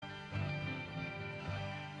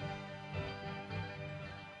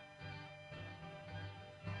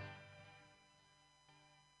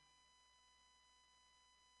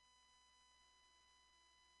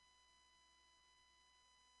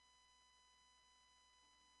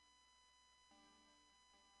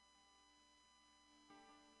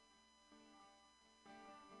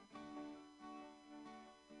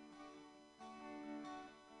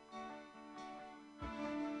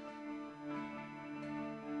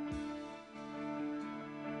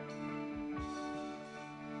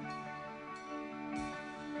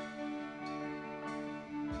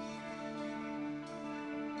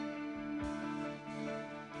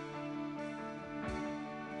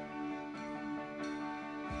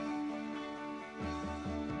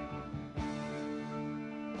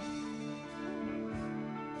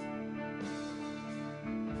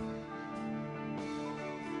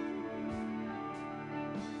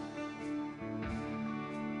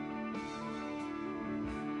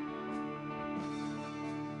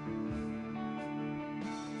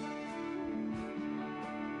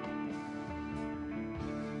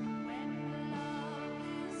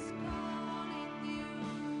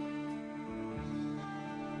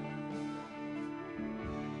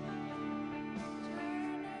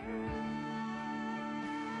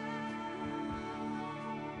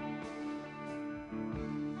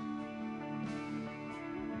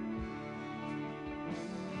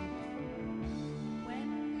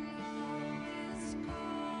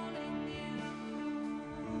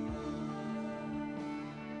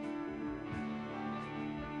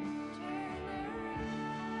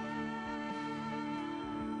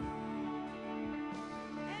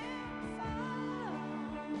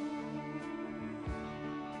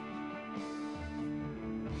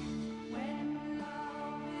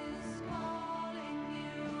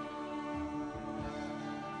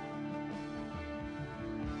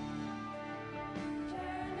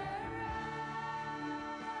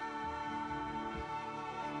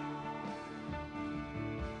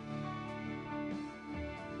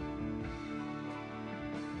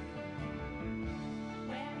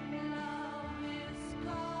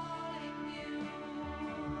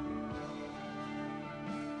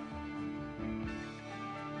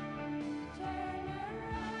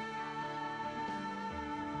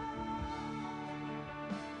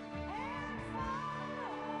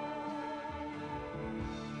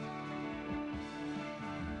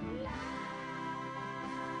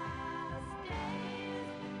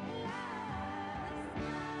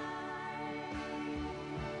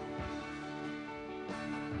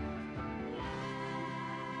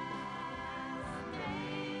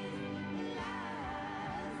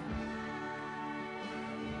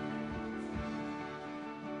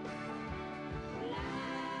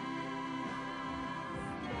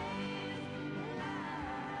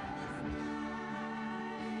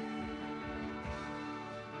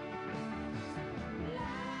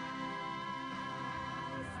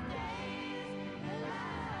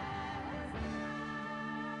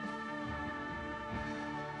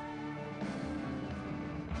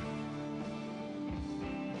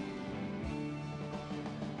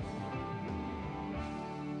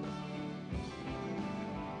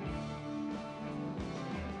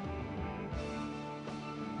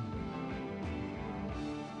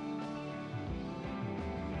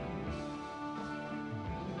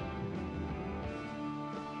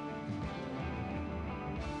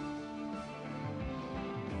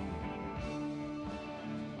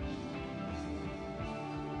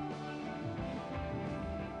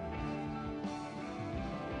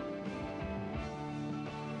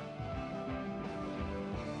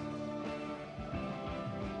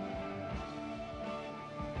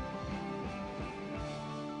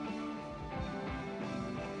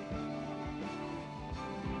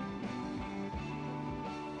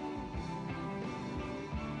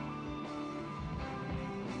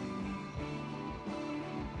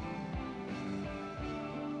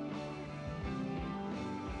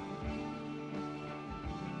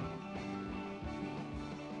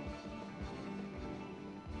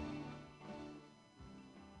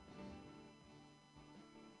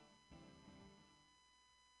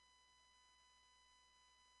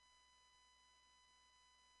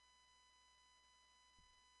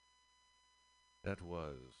That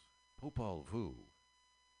was Popol Vuh,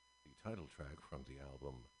 the title track from the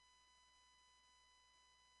album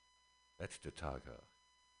Letzte Tage.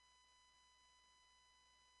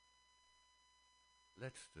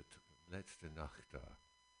 Letzte Nacht.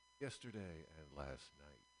 Yesterday and last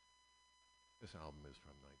night. This album is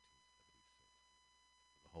from 1976.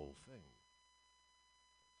 The whole thing,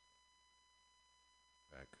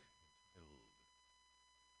 track entitled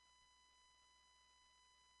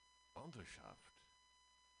Wanderschaft,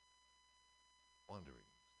 Wandering.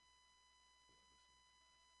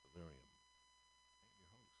 Delirium. I'm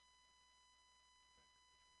your host.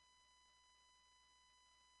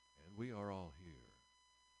 And we are all here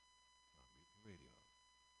on Mutiny Radio.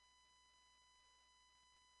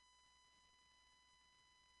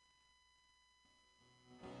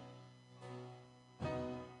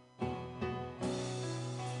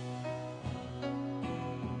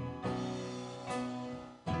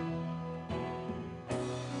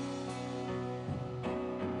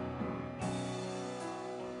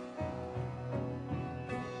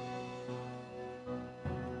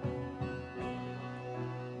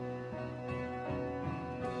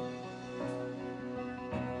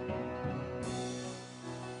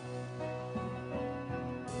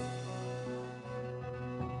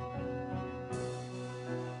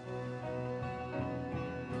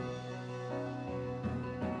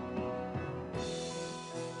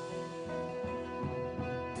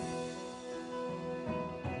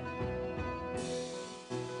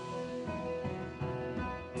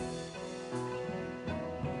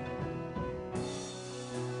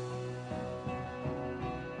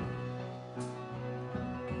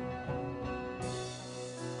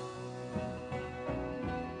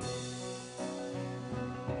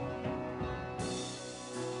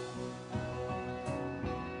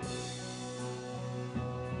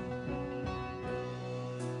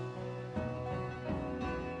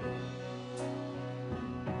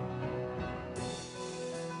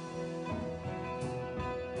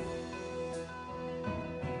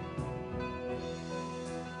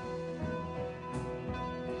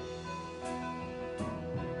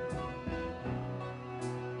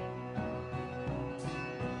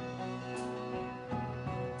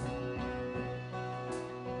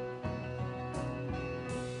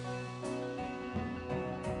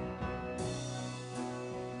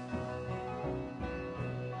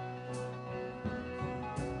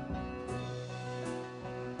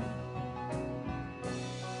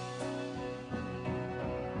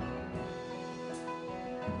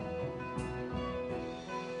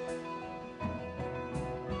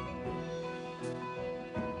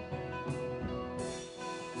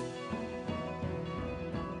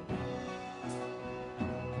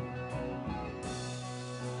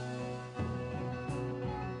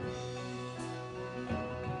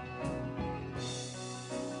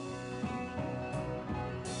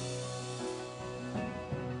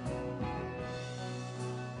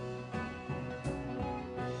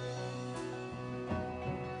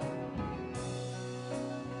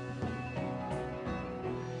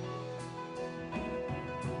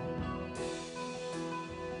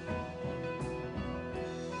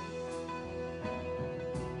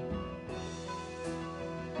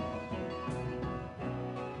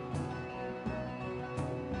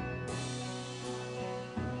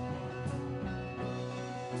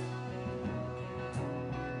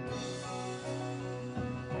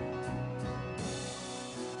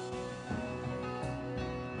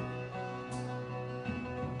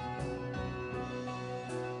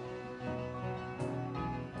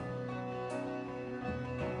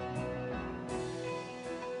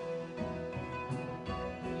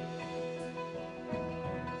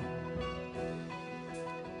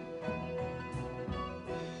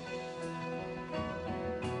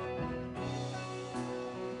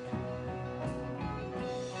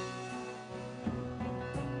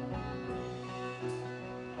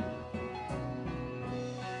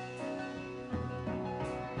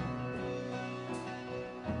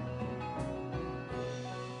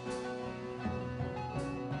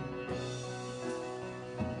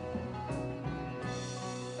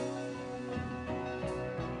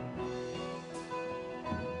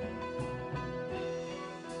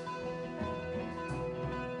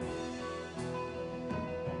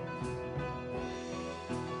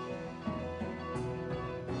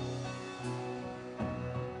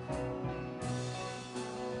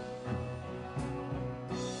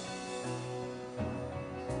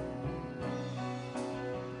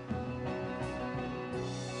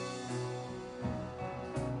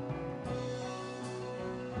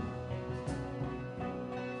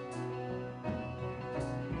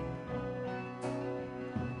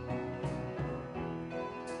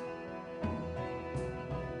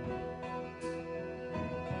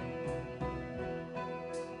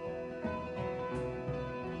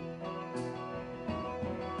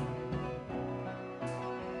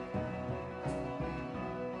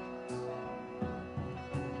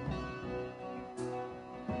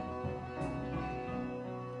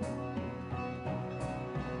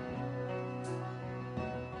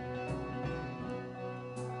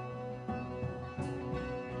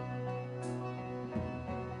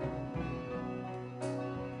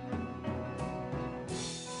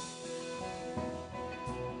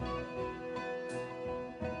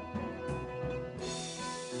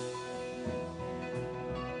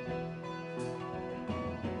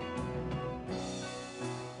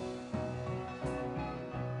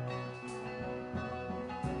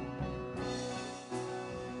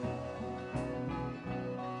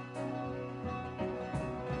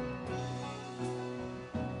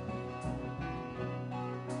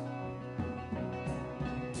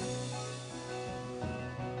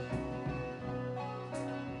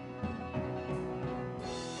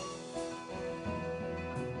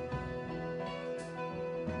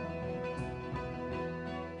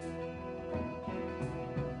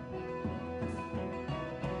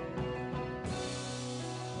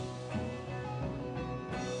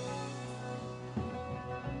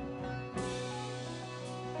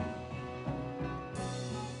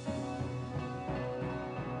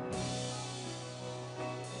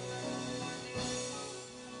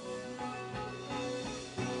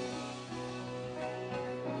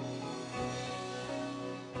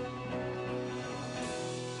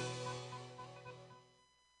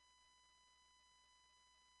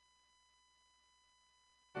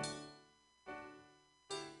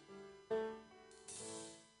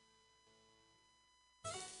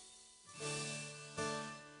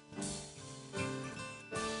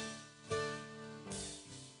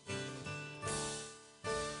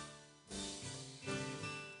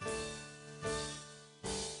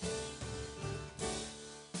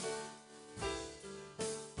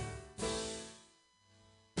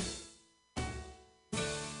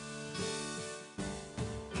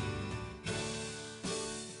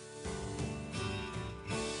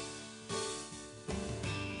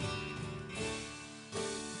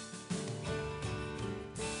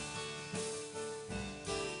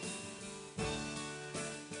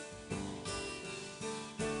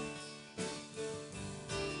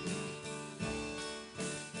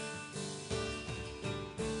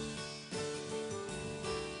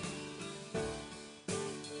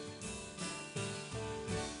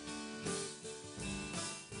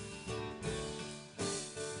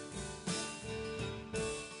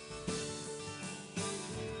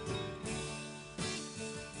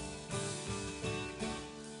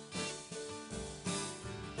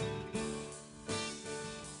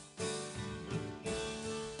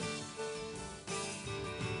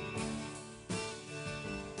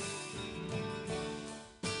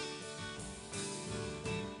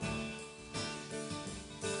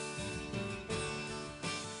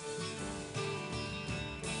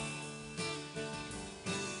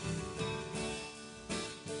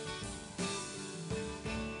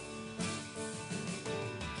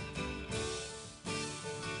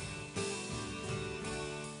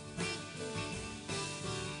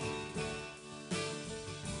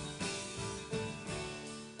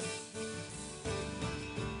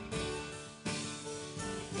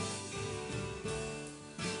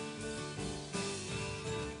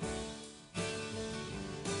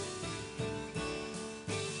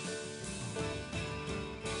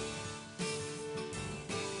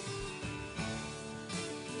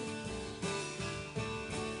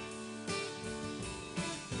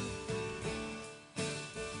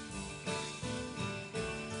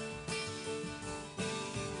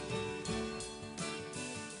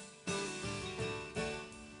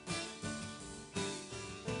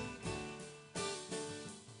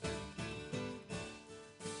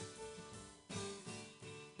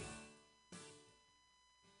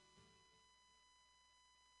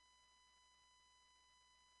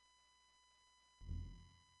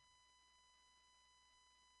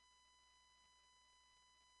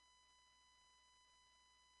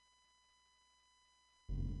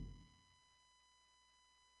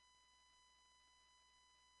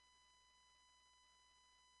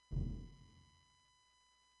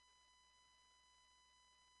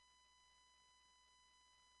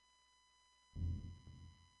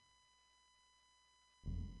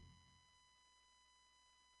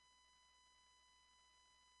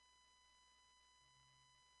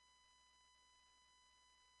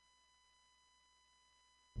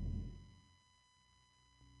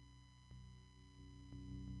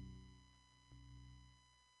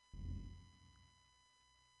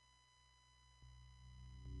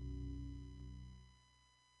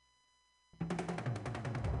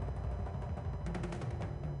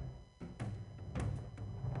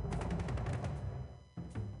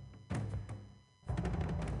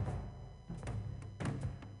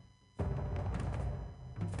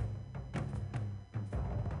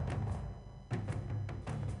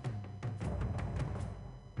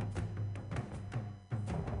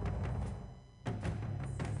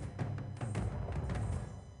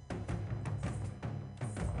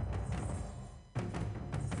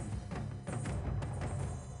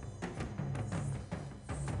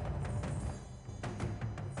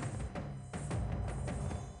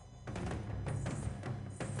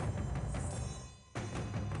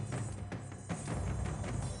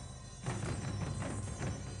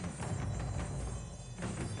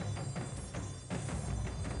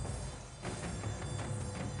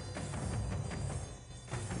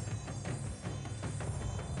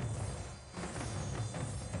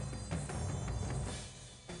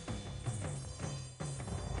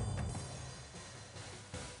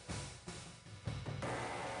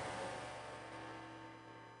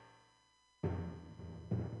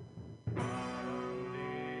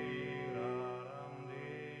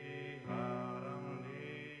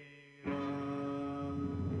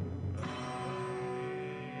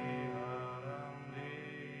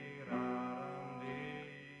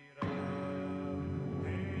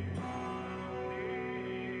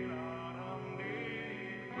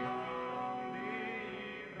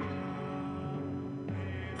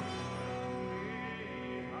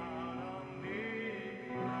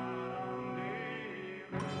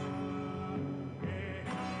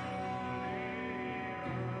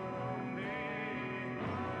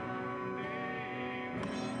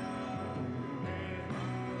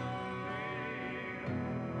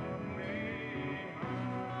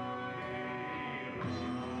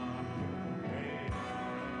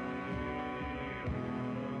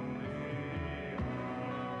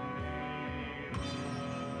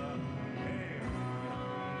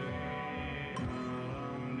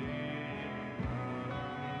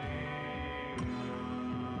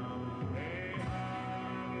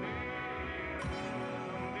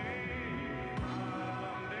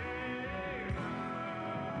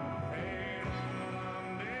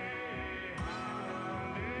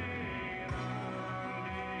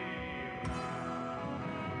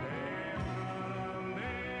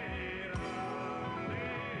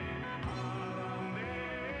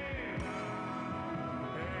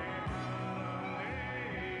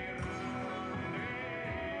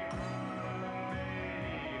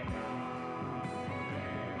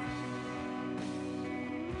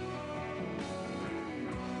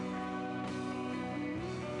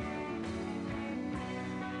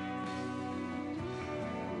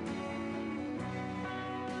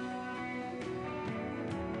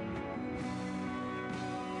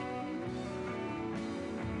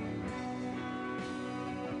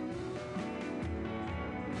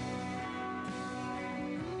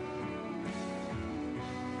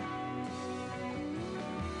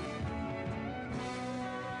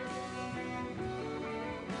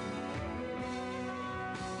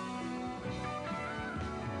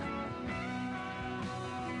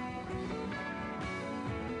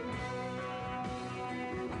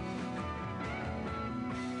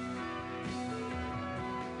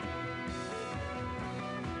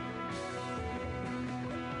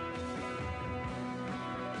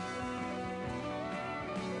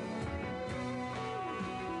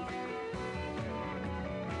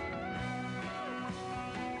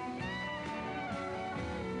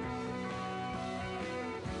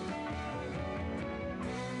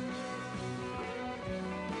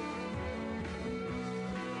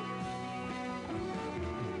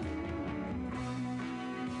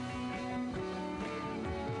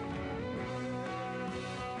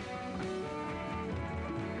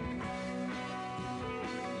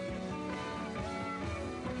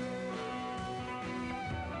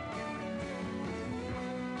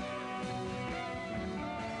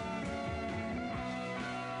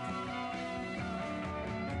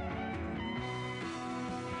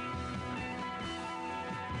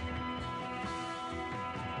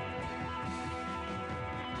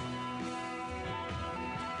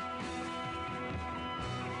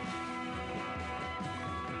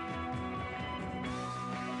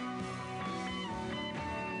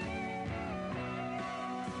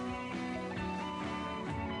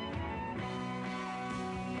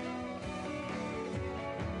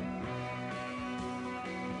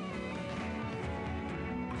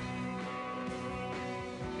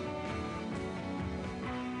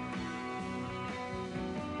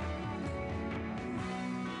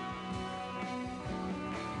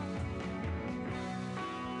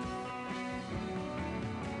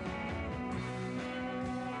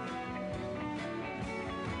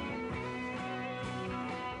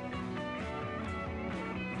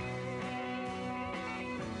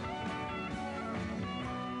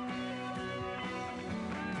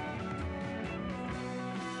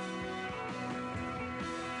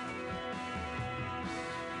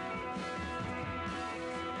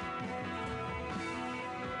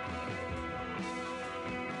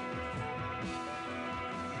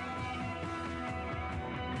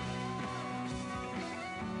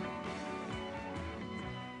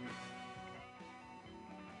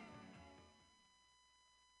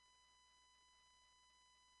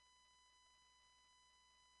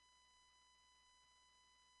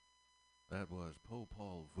 That was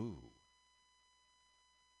Popol Vuh,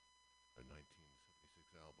 their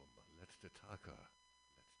 1976 album, Letzte Taka,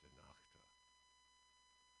 Letzte Nacht.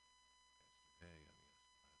 Yesterday and last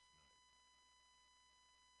night.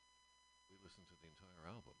 We listened to the entire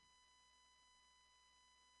album.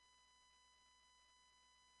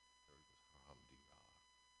 There was Haram Dira.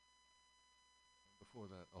 And before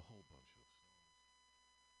that, a whole bunch of songs.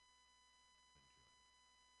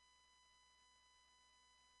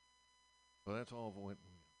 So that's all of what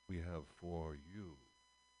we have for you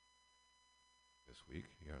this week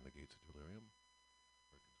here on the Gates of Delirium.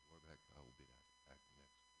 Perkins Warbeck, I will be back next week.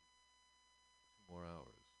 2 more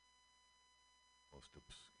hours. Most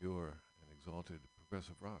obscure and exalted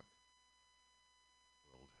progressive rock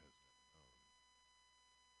the world has never known.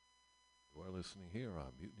 You are listening here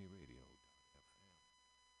on MutinyRadio.fm.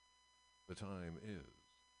 The time is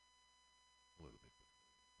a little bit before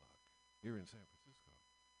 8 o'clock here in San Francisco.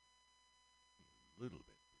 A little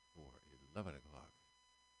bit before 11 o'clock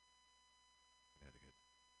Connecticut,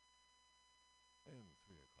 and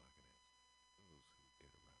 3 o'clock in Amsterdam. Those who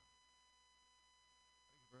get around.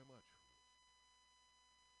 Thank you very much.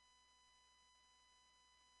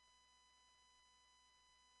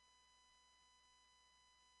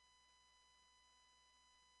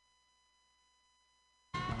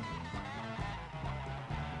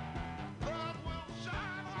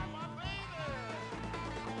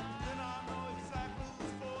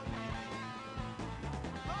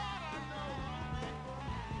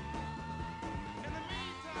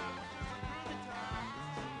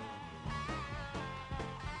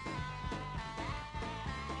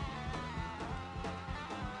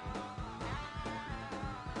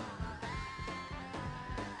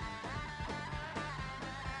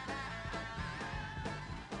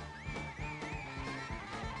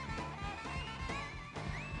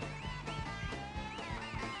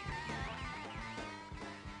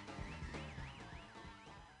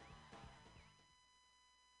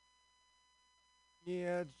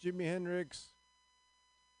 Yeah, it's Jimi Hendrix.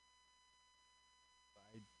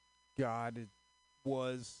 My God, it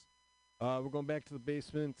was. We're going back to the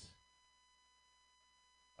basement.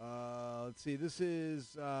 Let's see. This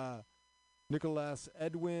is Nicholas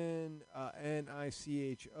Edwin, Nicholas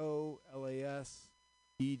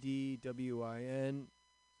Edwin.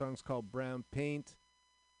 Song's called Brown Paint.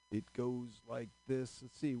 It goes like this.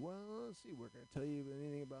 Let's see. Well, let's see. We're going to tell you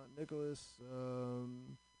anything about Nicholas.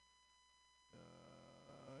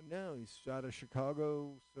 No, he's out of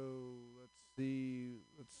Chicago. So let's see.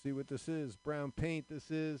 Let's see what this is. Brown Paint. This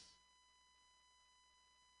is.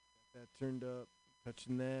 Got that turned up.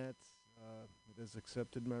 Touching that. It has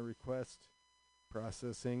accepted my request.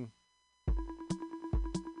 Processing.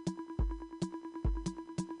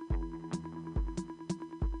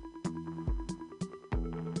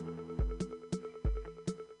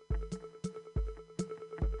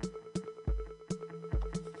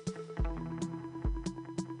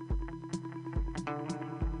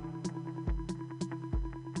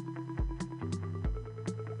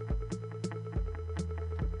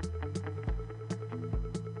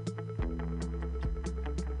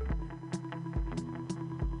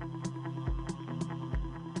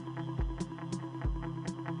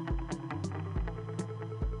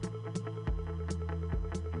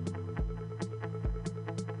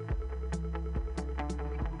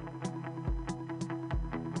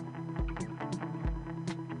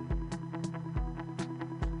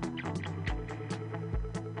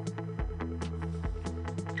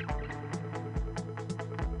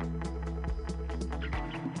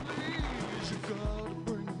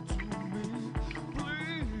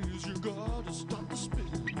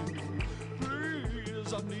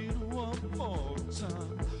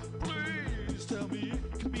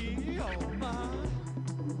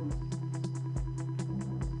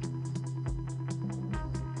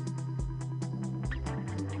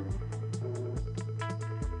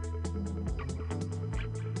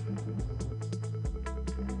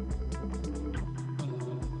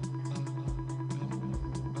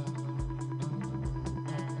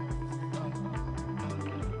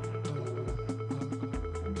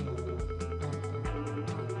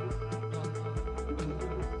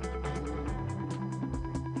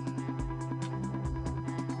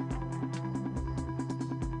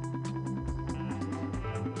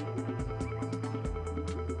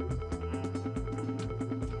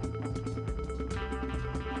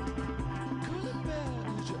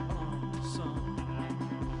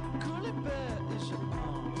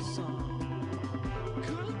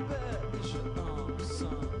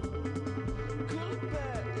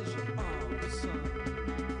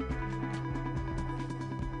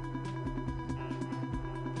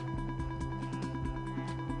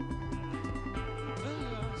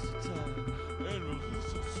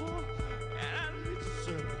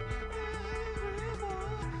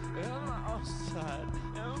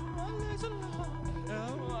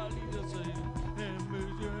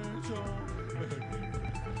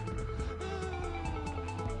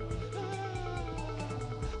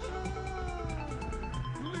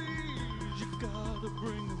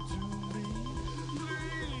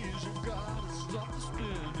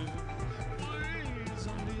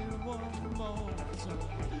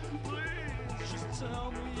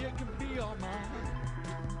 tell me it can be all mine.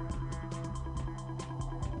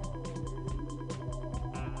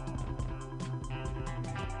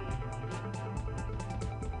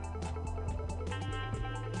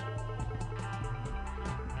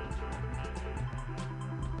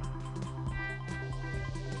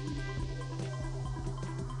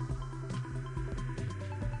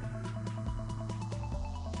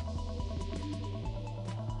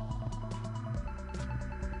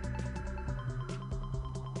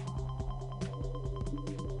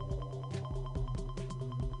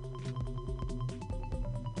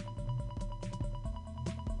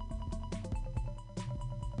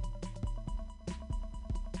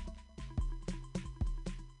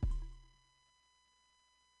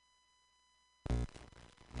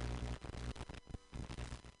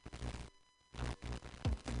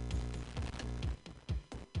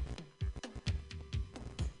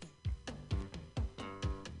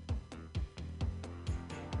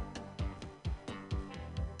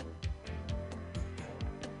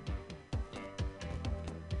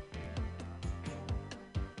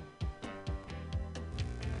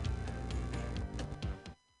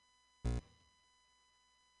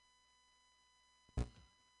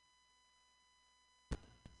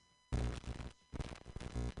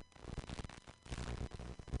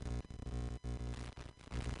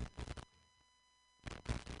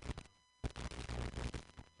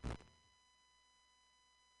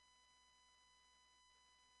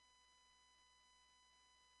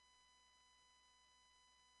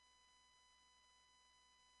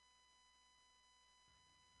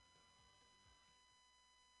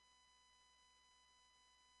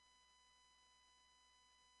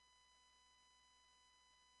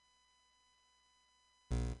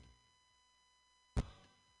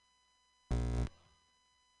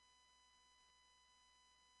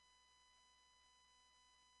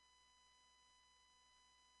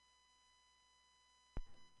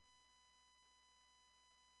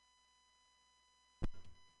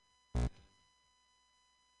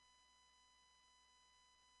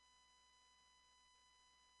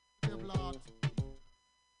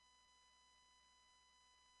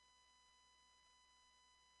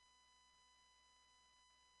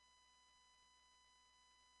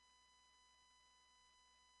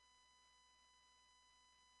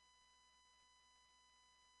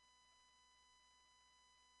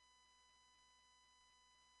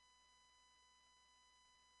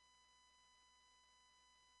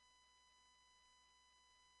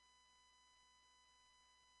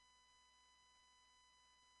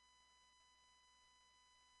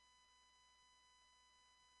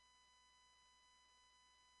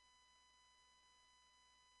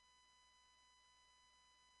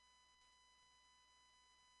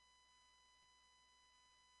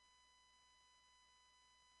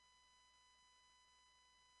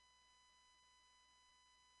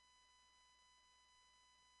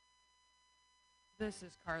 This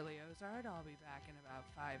is Carly Ozard. I'll be back in about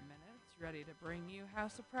 5 minutes, ready to bring you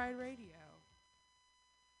House of Pride Radio.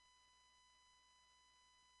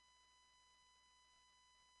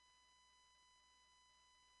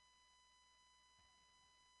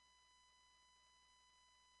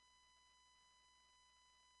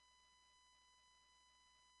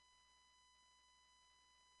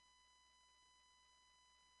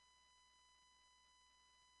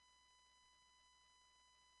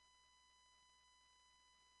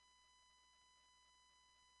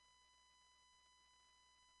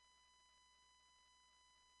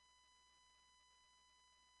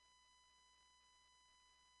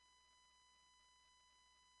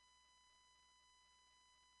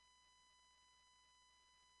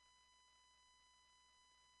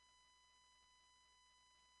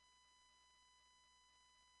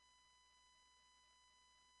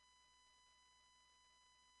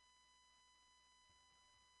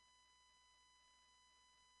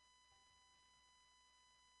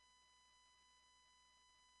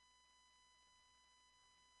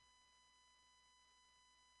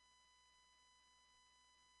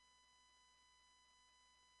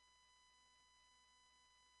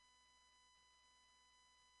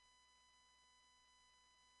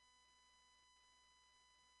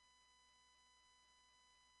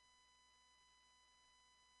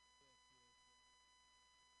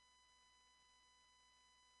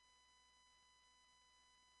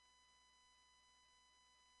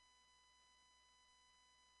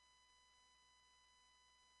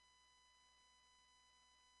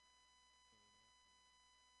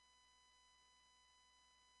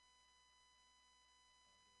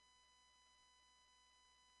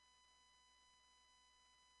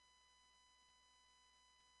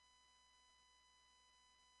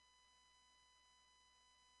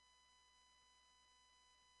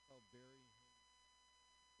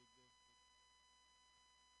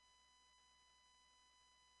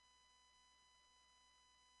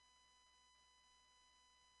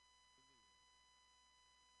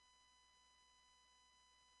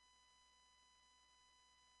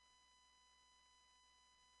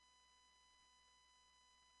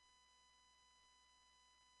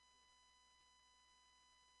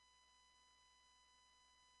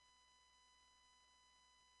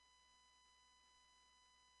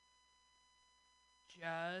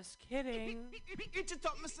 Just kidding. Itch it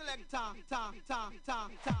up, my selector.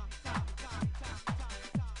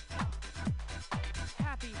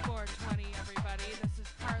 Happy 420, everybody. This is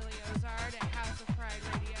Carly Ozard at House of Pride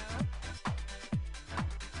Radio.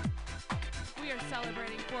 We are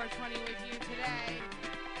celebrating 420 with you today.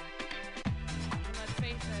 And let's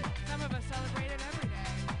face it, some of us celebrate it every day.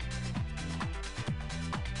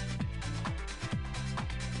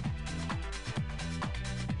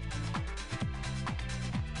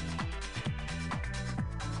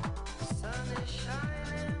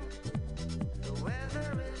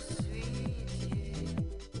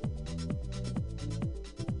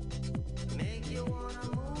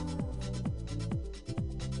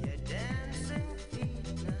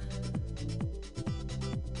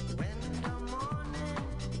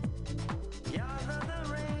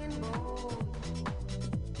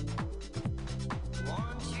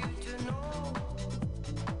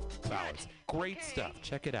 Great stuff.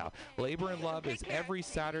 Check it out. Labor and Love is every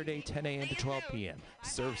Saturday, 10 a.m. to 12 p.m.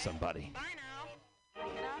 Serve somebody.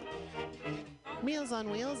 Meals on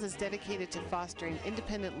Wheels is dedicated to fostering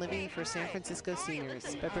independent living for San Francisco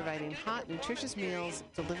seniors by providing hot, nutritious meals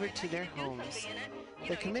delivered to their homes.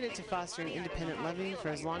 They're committed to fostering independent living for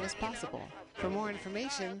as long as possible. For more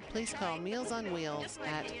information, please call Meals on Wheels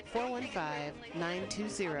at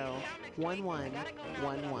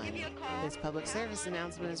 415-920-1111. This public service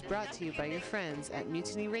announcement is brought to you by your friends at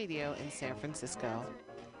Mutiny Radio in San Francisco.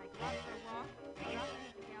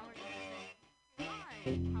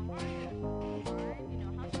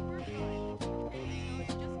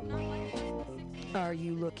 Are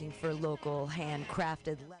you looking for local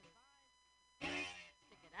handcrafted leather?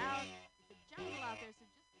 Stick it out. It's a jungle out there, so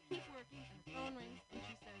just keep working. And the phone rings, and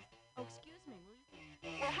she says, "Oh, excuse me, will you?"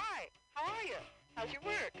 Well, hi. How are you? How's your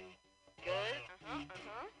work? Good.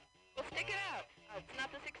 Well, stick it out. It's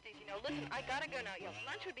not the 60s, you know. Listen, I gotta go now. Yeah,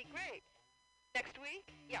 lunch would be great. Next week?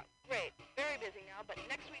 Yeah, great. Very busy now, but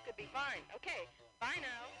next week would be fine. Okay, bye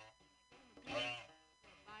now. Bite,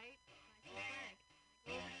 nice and Frank. I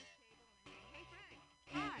go over to his table and I say, "Hey, Frank.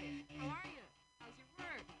 Hi. How are you? How's your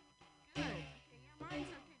work? Good. Okay, yeah,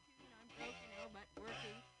 mine's okay too. You know, I'm broke, you know, but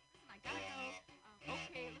working. Listen, I gotta go.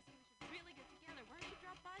 Okay, listen, we should really get together. Why don't you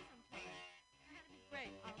drop by sometime? That'd be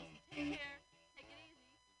great. Listen, take care. Take it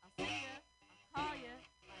easy. I'll see ya. I'll call ya.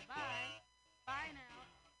 Bye-bye. Bye now."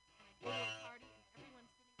 And I go to a party and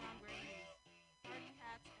everyone's sitting around wearing these party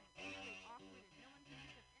hats and it's really awkward and no one can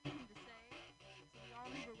think of anything to say. So we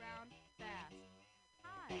all move around fast.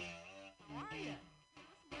 Hi. How are you? Hey,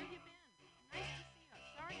 listen, where have you been? Nice to see you.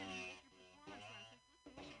 Sorry I didn't make your performance last week.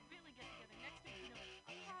 Listen, we should really get together next week. You know,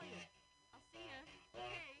 I'll call you. I'll see you.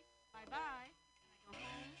 Okay. Bye-bye. And I go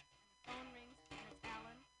home and the phone rings and it's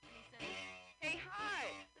Alan and he says, Hey, hi.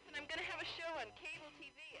 Listen, I'm gonna have a show on cable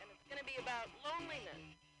TV, and it's gonna be about loneliness.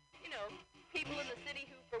 You know, people in the city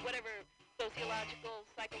who, for whatever sociological,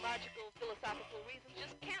 psychological, philosophical reasons,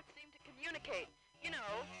 just can't seem to communicate. You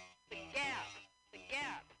know, the gap.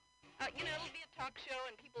 You know, it'll be a talk show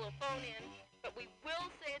and people will phone in, but we will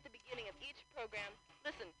say at the beginning of each program,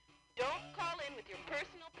 listen, don't call in with your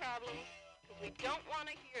personal problems, because we don't want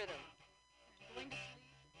to hear them. I'm going to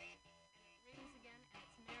sleep. And it rings again and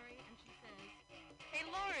it's Mary and she says, Hey,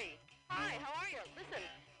 Lori. Hi, how are you? Listen,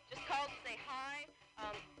 just called to say hi,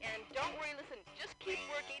 and don't worry, listen, just keep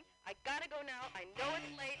working. I gotta go now. I know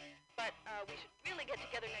it's late, but we should really get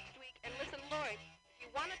together next week. And listen, Lori, if you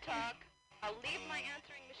want to talk, I'll leave my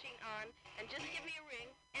answering machine on, and just give me a ring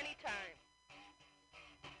anytime.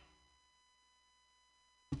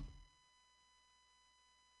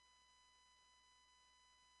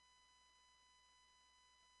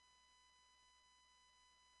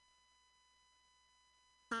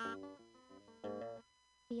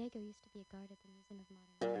 Diego used to be a guard at the Museum of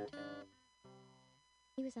Modern Art.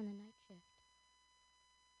 He was on the night shift.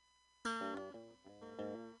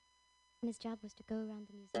 And his job was to go around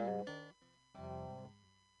the museum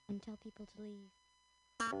and tell people to leave.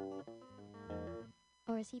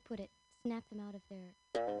 Or as he put it, snap them out of their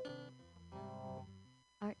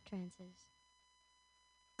art trances.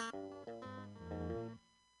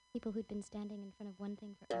 People who'd been standing in front of one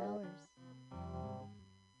thing for hours.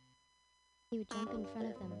 He would jump in front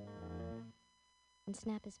of them and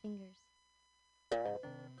snap his fingers. And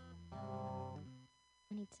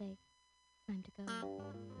he'd say, "Time to go.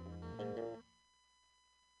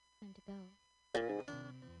 Time to go.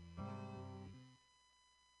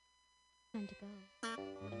 Time to go." Time to go.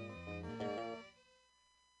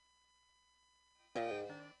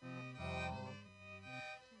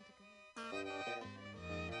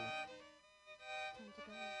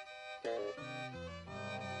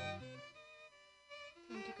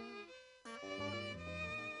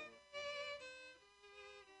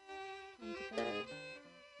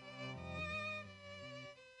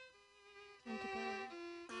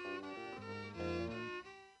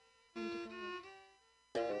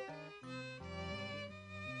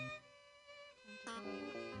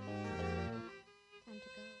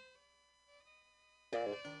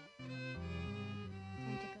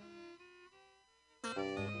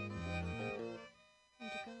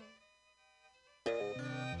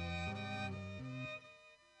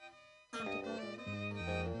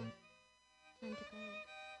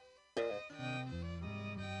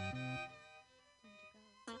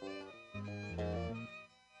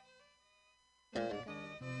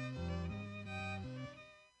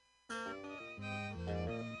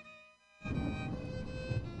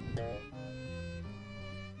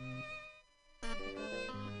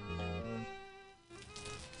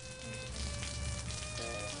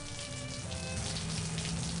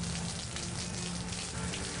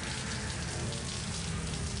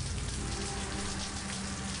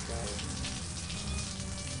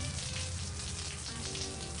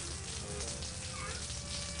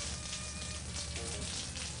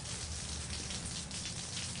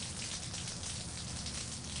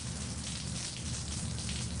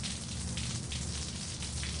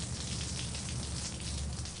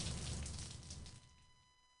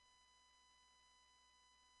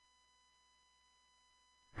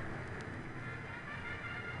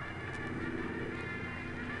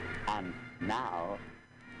 And now,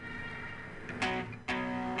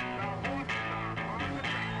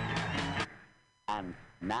 and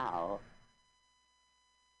now,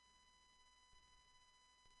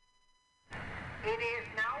 it is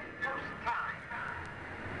now post time.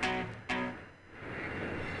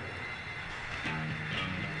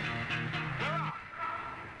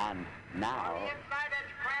 and now, Inside that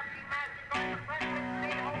crafty magic on the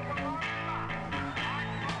frequency overload.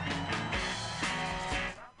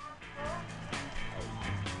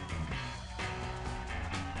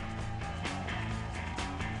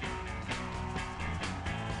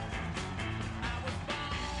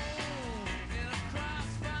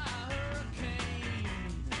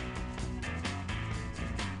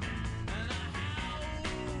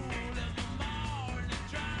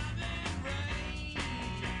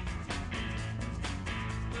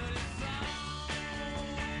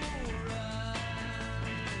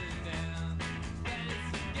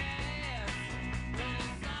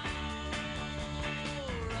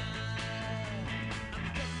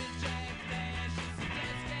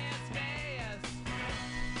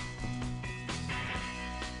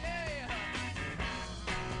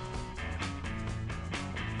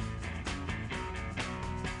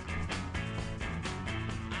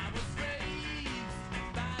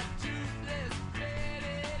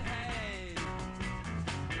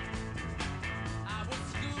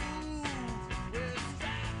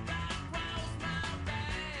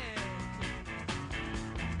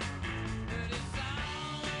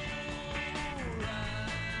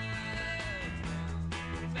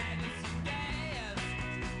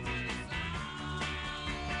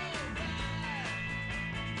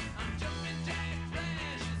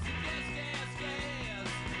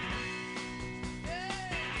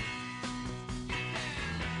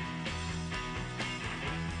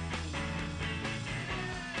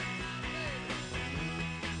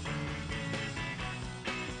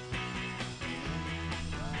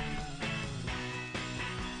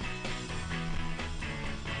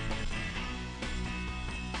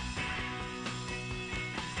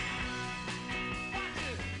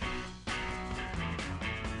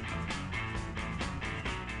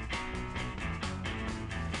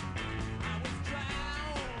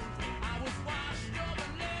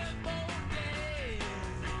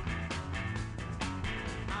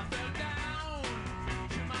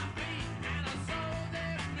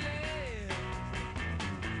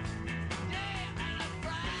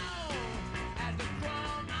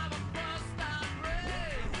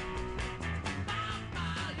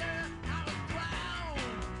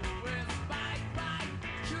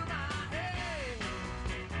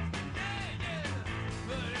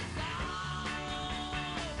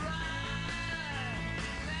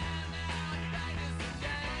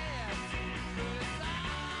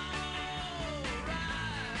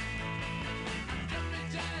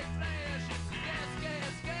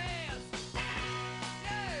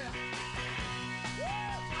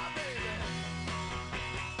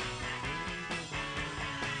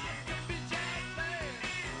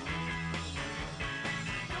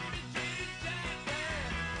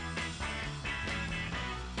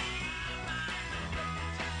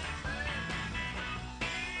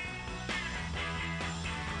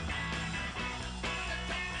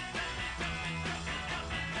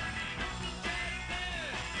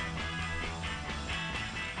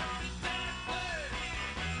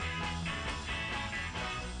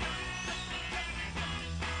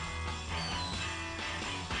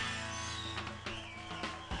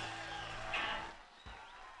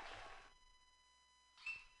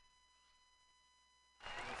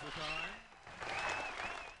 time.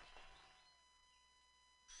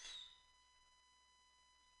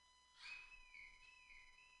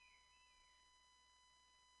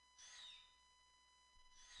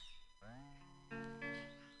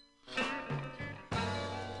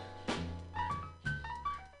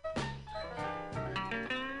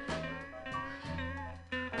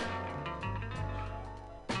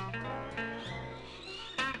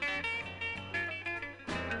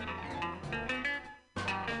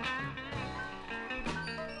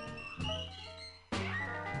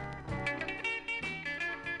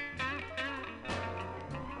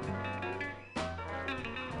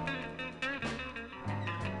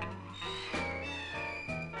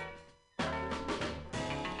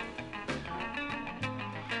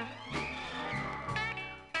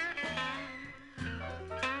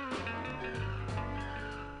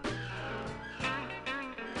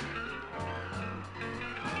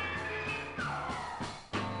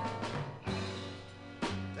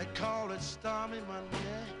 Call it stormy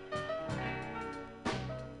Monday,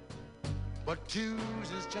 but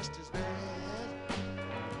Tuesday's just as bad.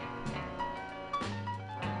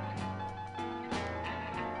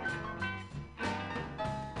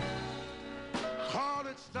 Call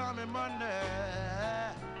it stormy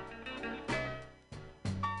Monday,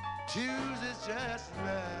 Tuesday's just as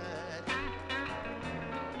bad.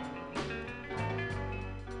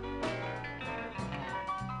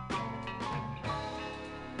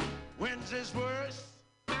 Wednesday's worse.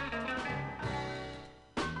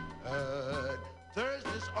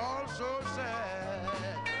 Thursday's also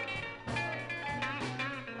sad.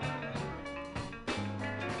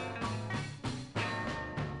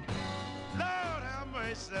 Lord have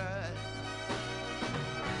mercy.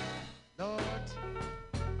 Lord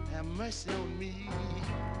have mercy on me.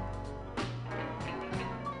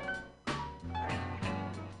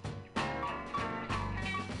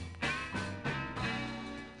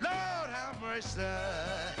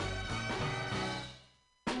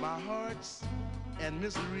 My heart's in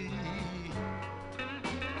misery.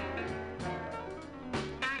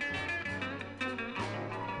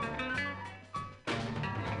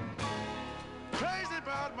 Crazy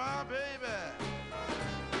about my baby.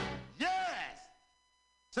 Yes,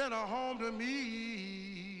 send her home to me.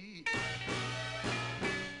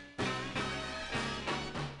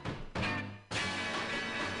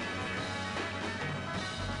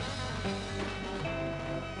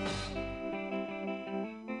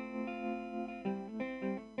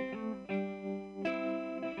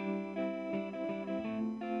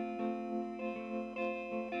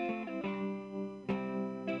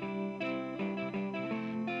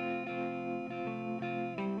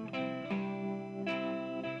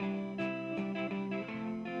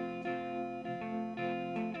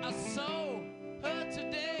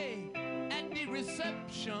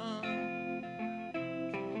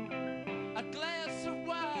 A glass of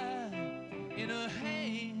wine in her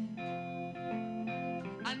hand.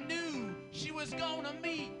 I knew she was gonna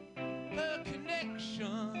meet her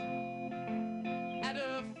connection. At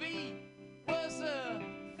her feet was a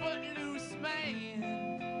footloose man.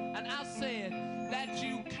 And I said that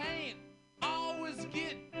you can't always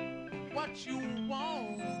get what you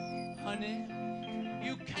want, honey.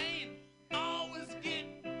 You can't always get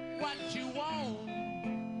what you want.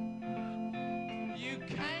 You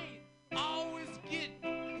can't always get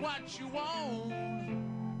what you want.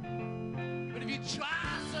 But if you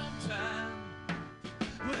try sometime,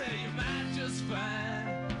 well, you might just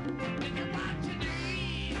find that you're what you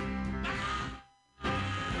need.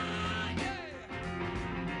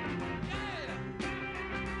 Yeah.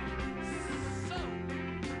 So,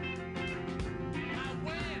 I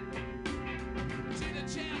went to the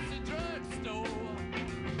Chelsea drugstore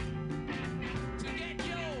to get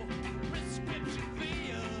your prescription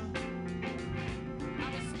filled. I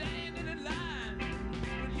was standing in line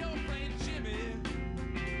with your friend Jimmy.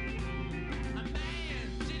 A man,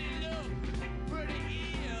 did he look pretty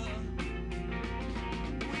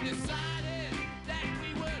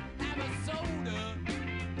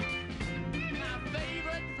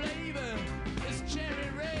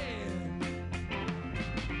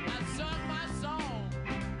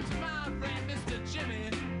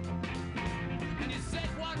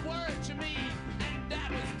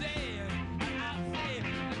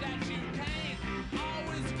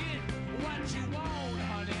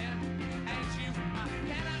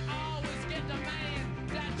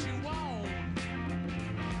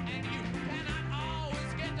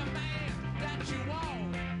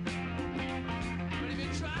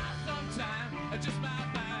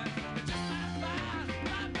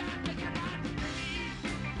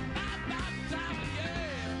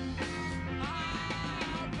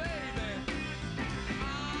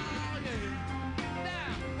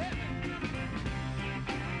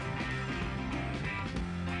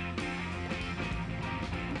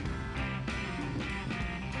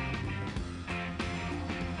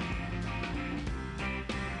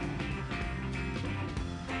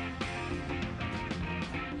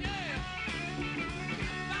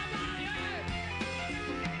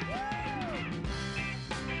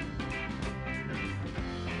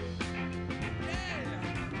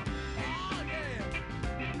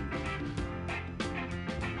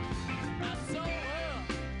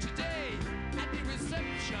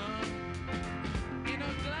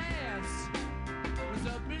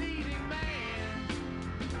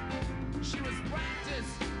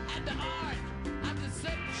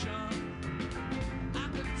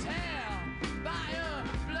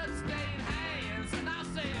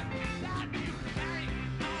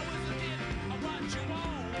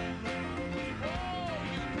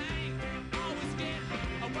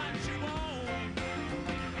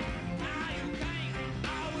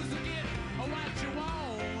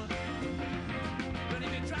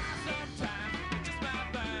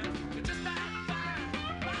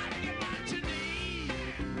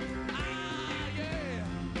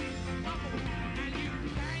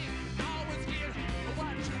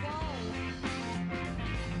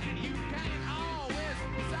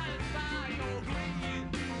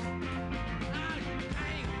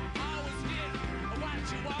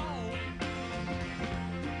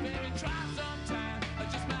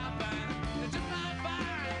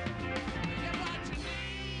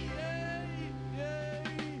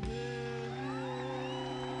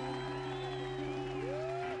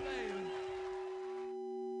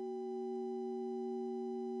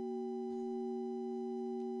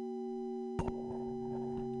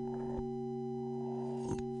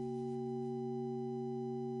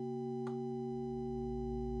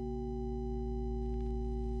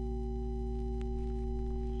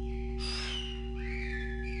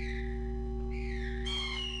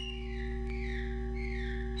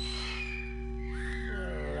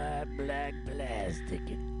plastic.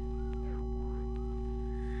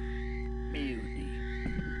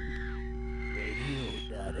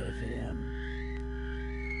 MutinyRadio.fm.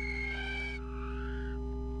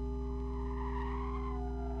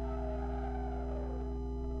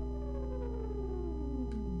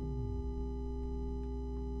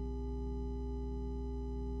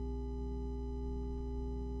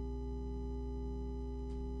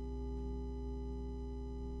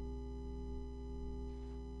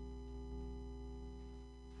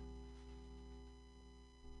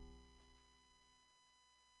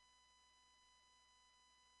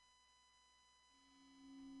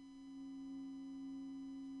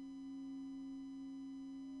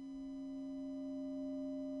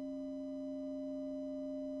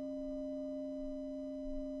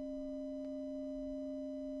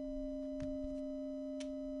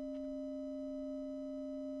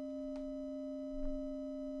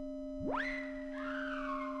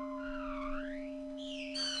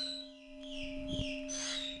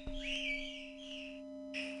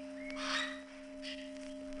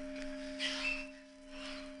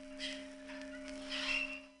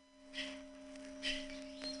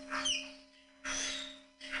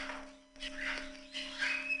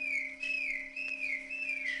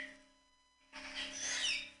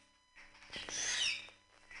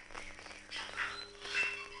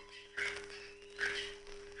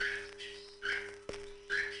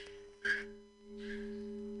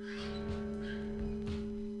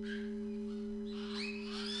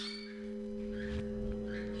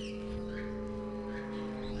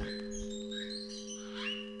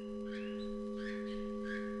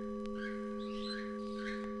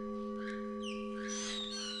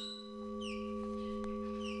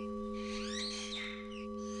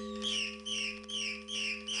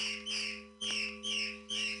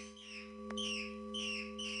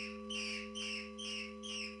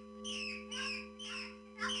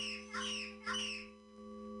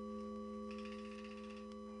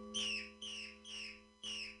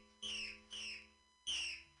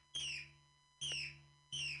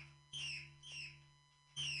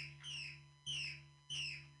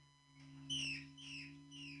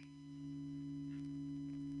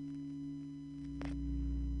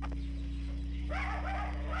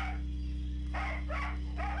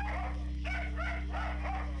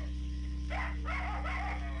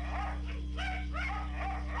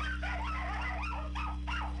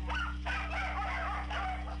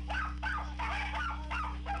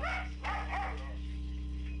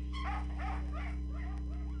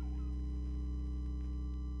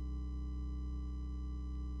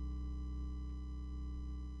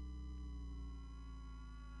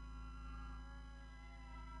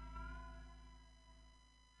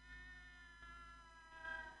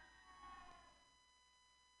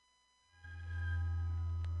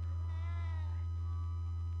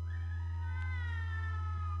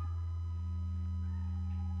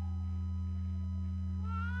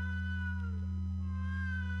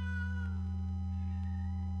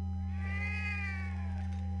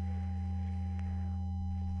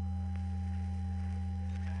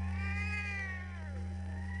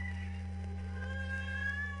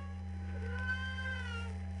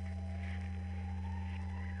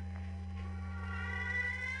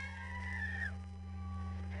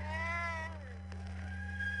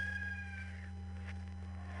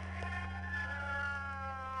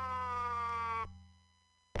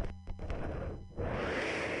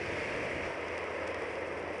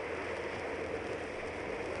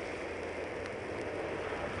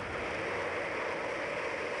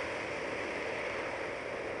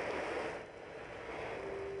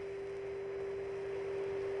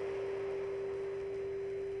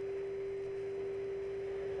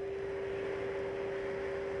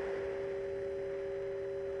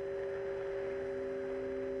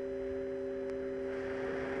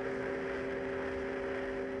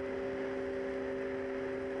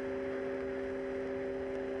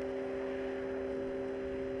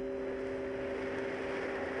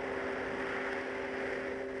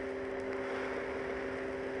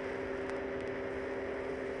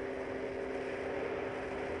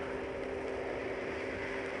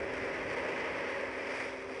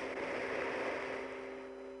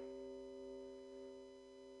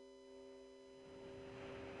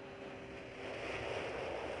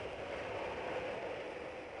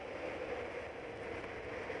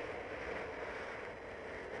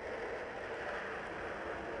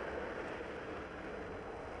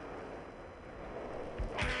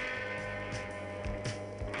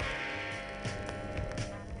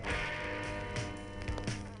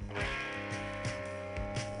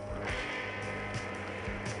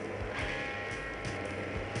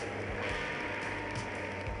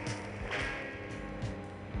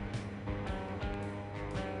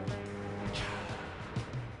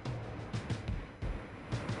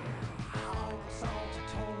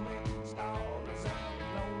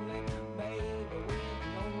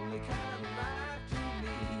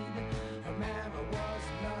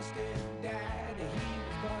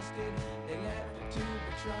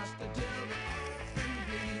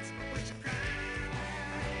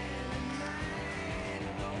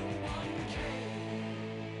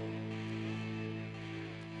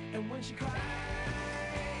 And when she cried at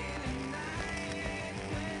night,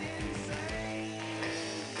 went insane.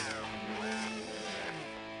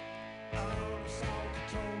 Salter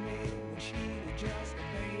told me when she was just a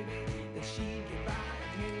baby that she'd get by,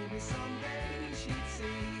 maybe someday she'd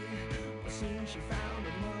see. But soon she found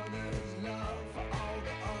her mother's love for all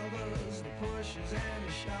the others. The pushers and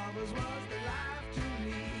the shovers was the life to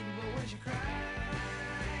lead. But when she cried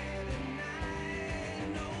at night,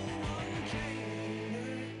 no one came.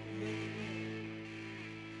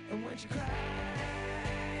 And when she cried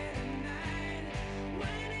at night,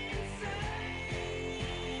 went insane.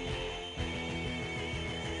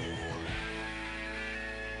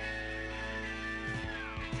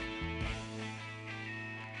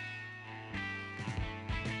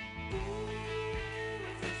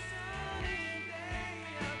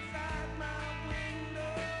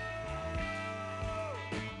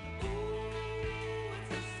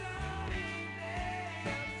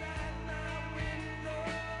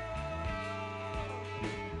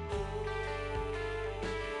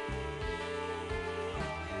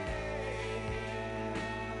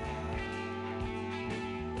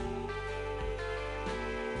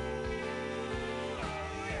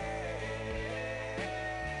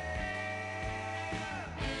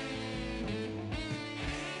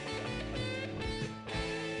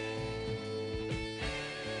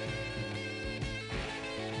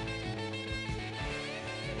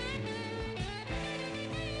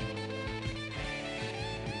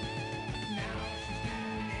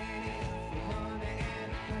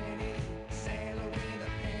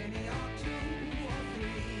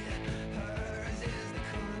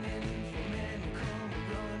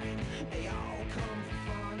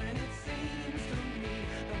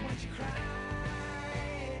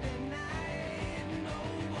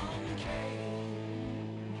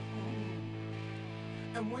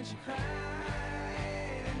 And when she cried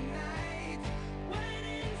at night, went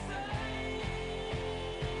insane.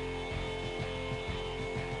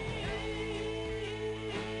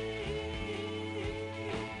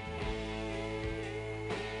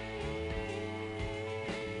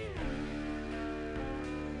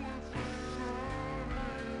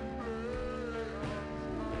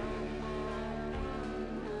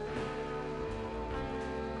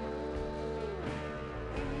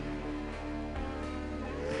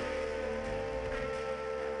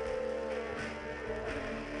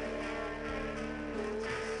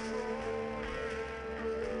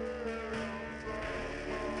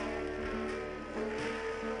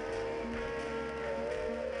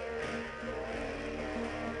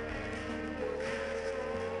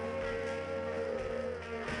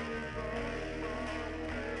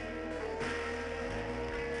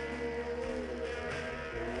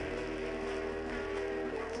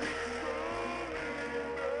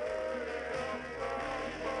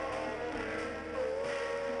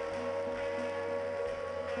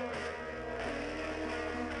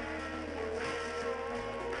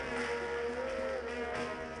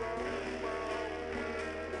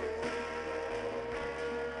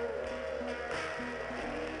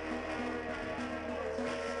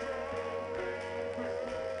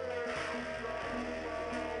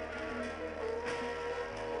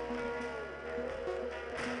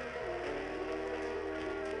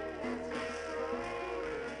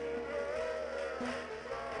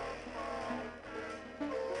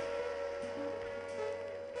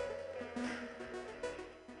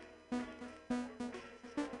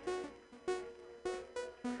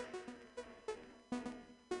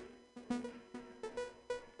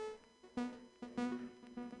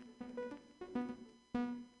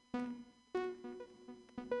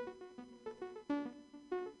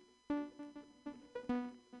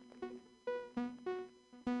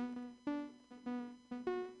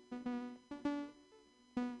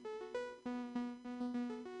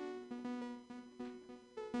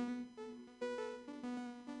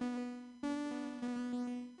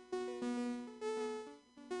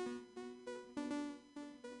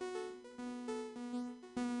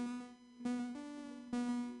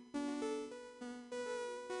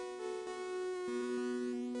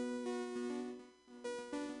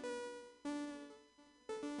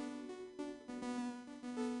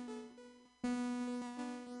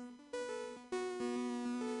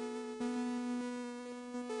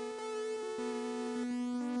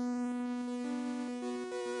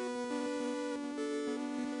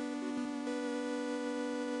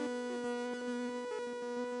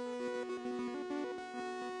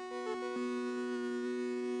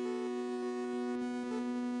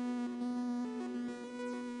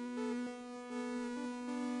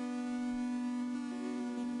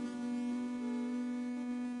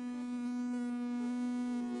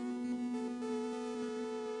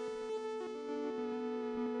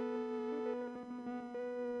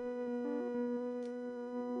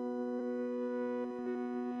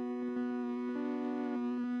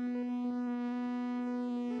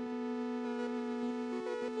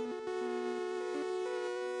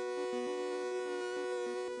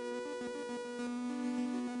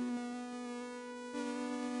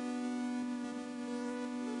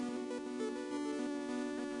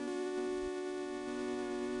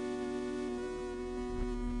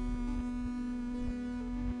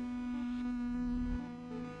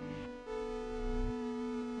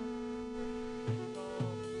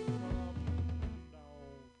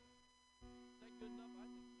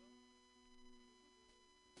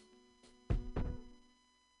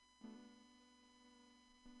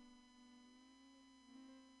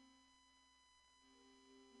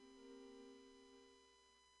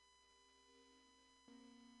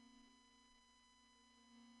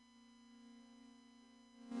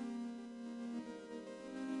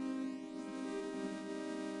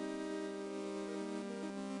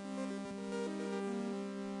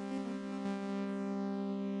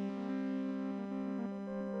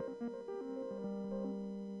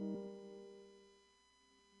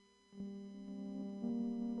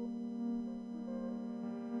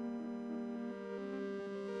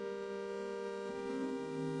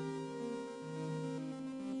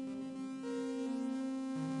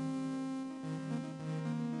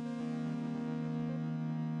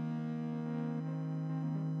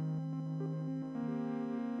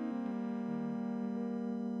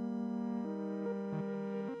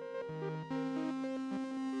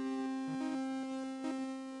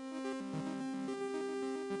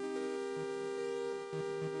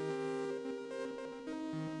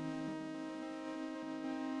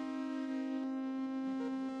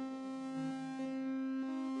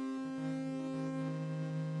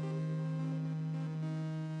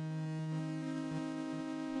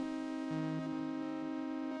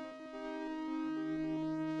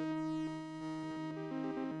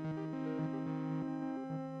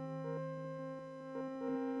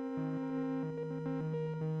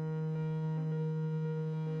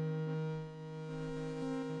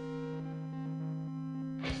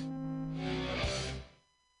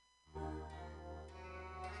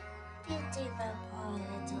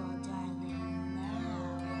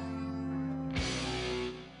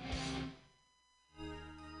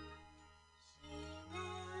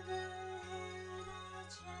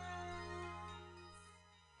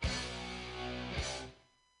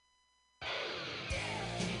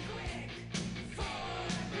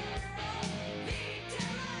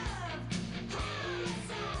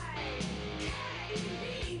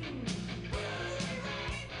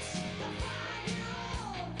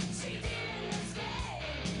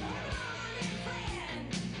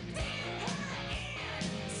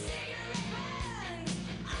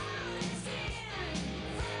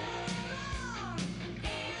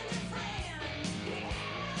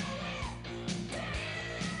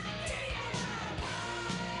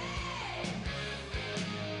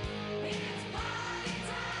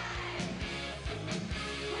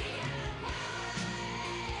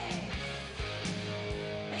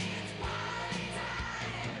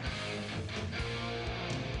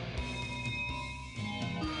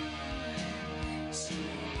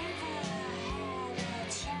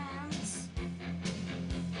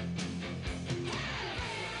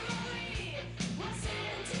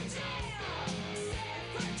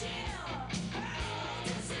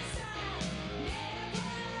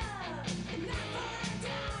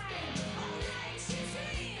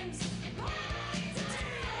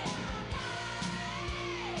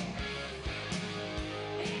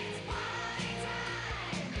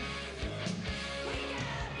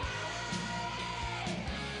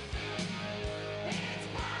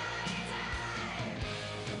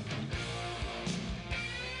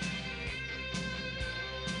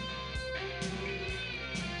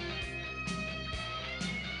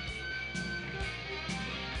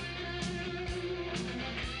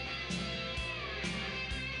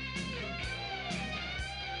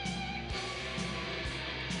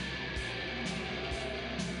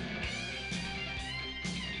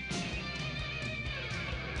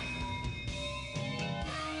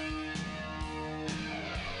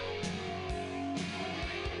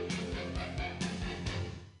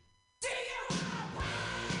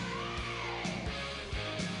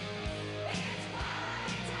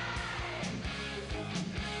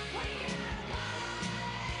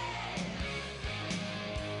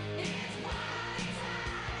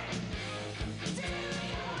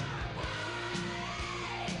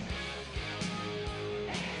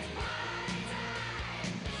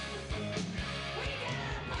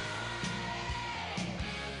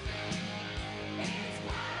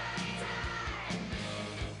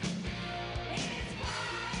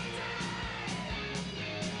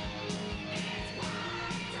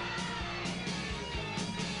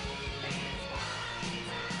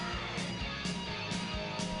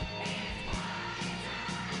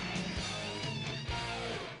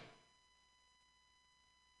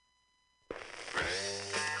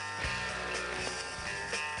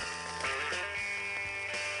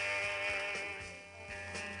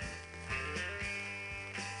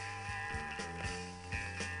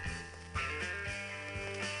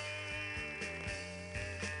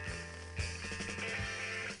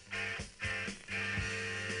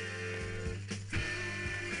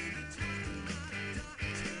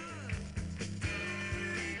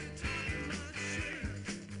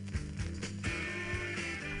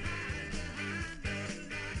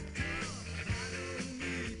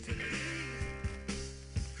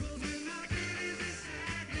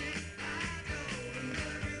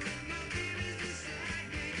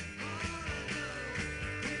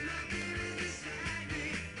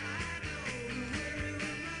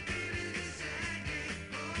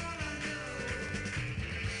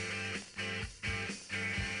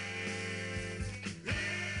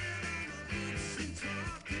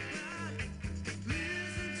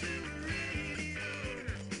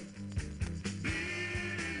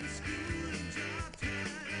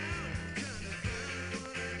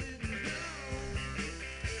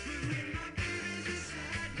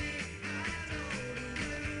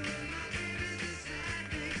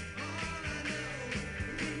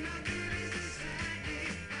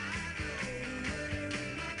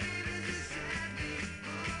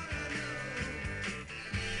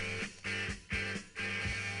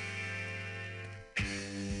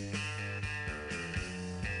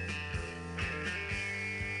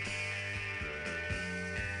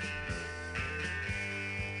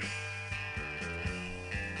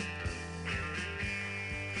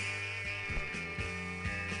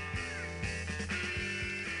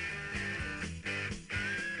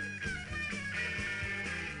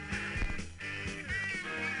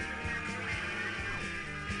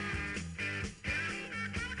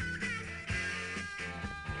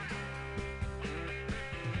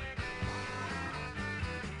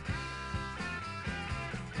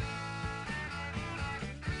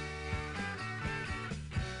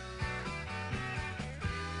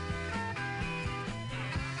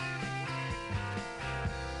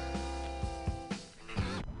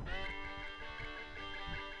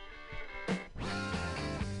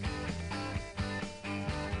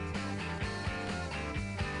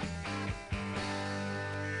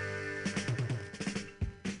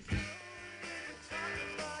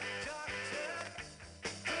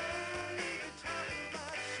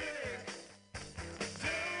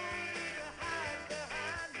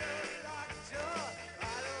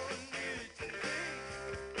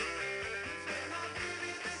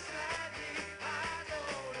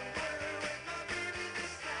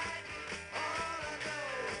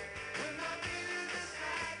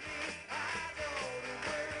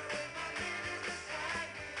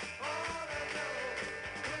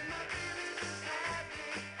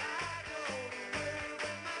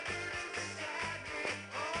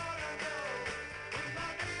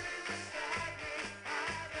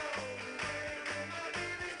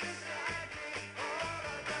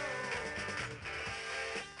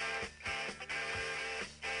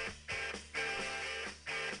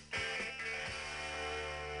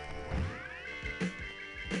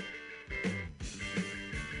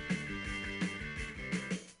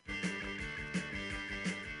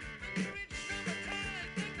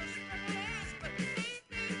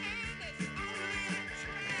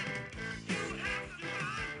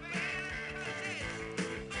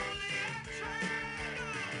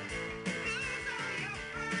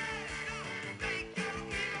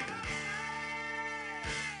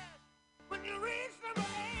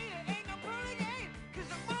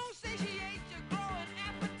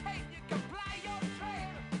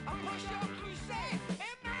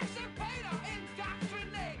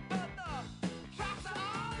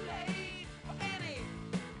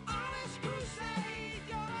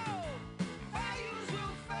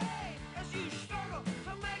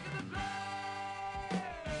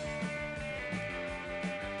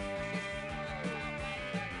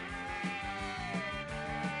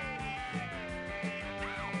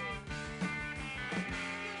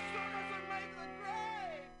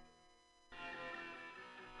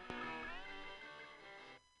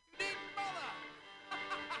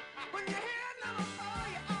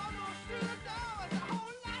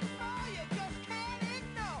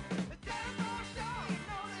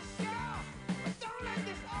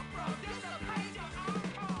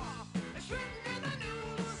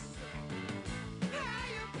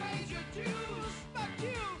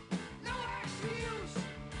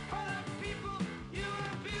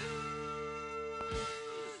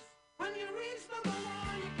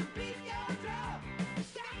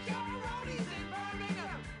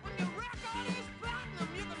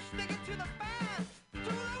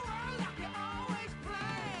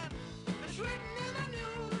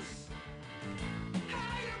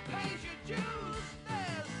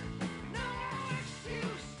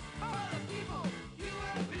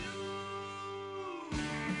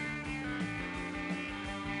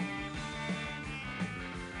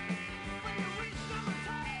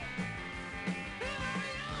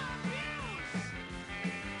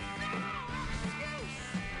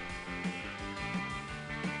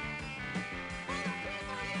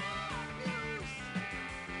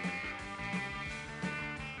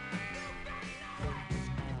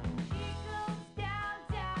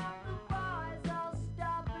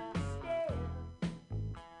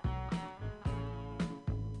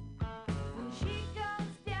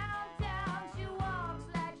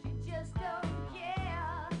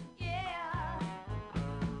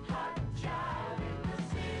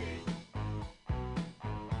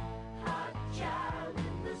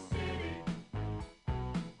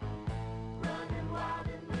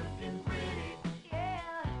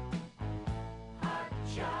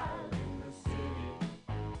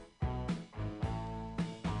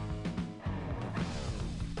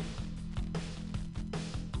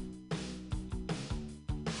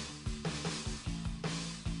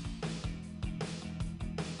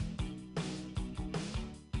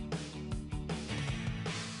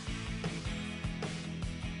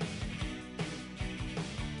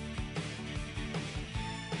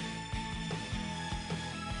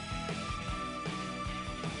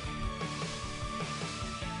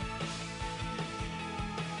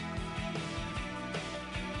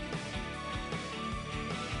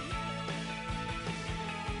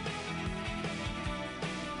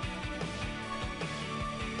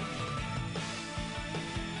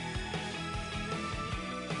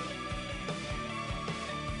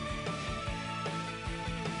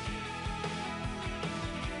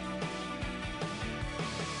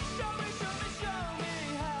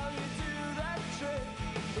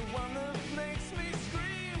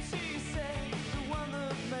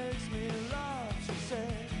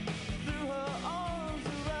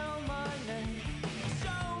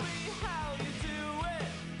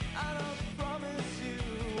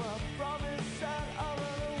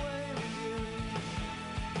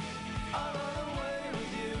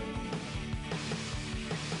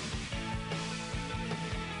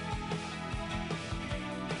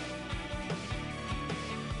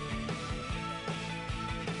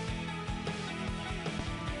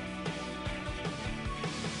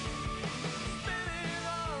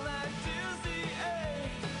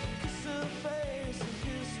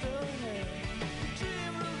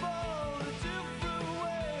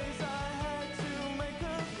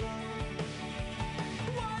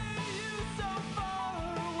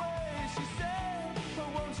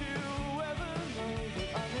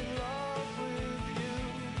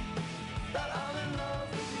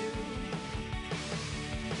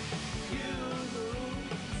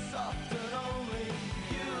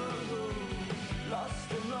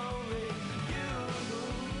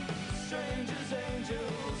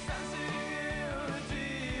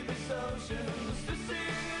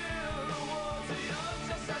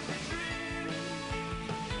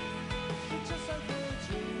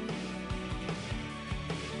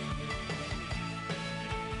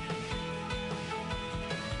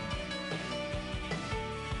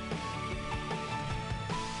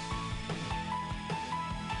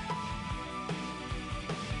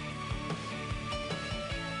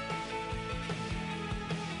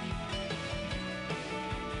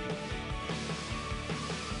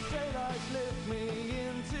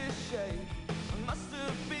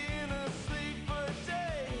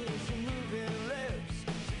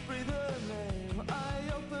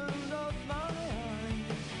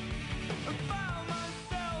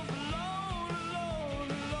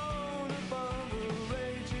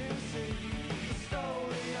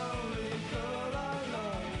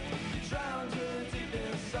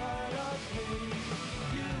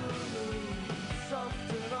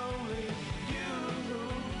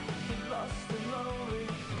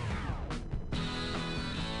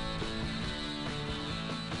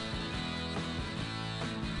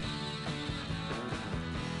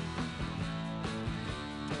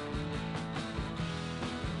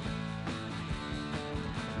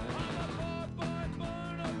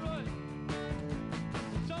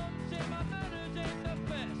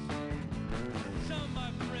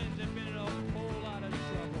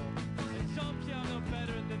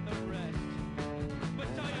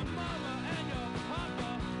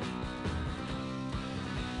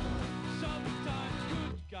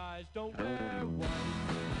 Don't wear white.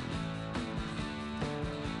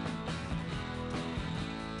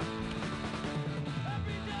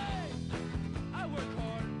 Every day I work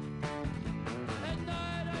hard. At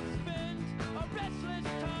night I spend a restless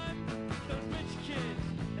time. Those rich kids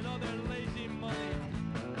and all their lazy money,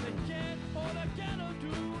 they can't hold a candle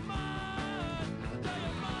to mine. Tell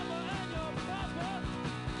your mama and your papa,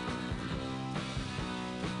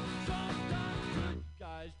 sometimes good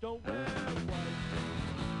guys don't wear white.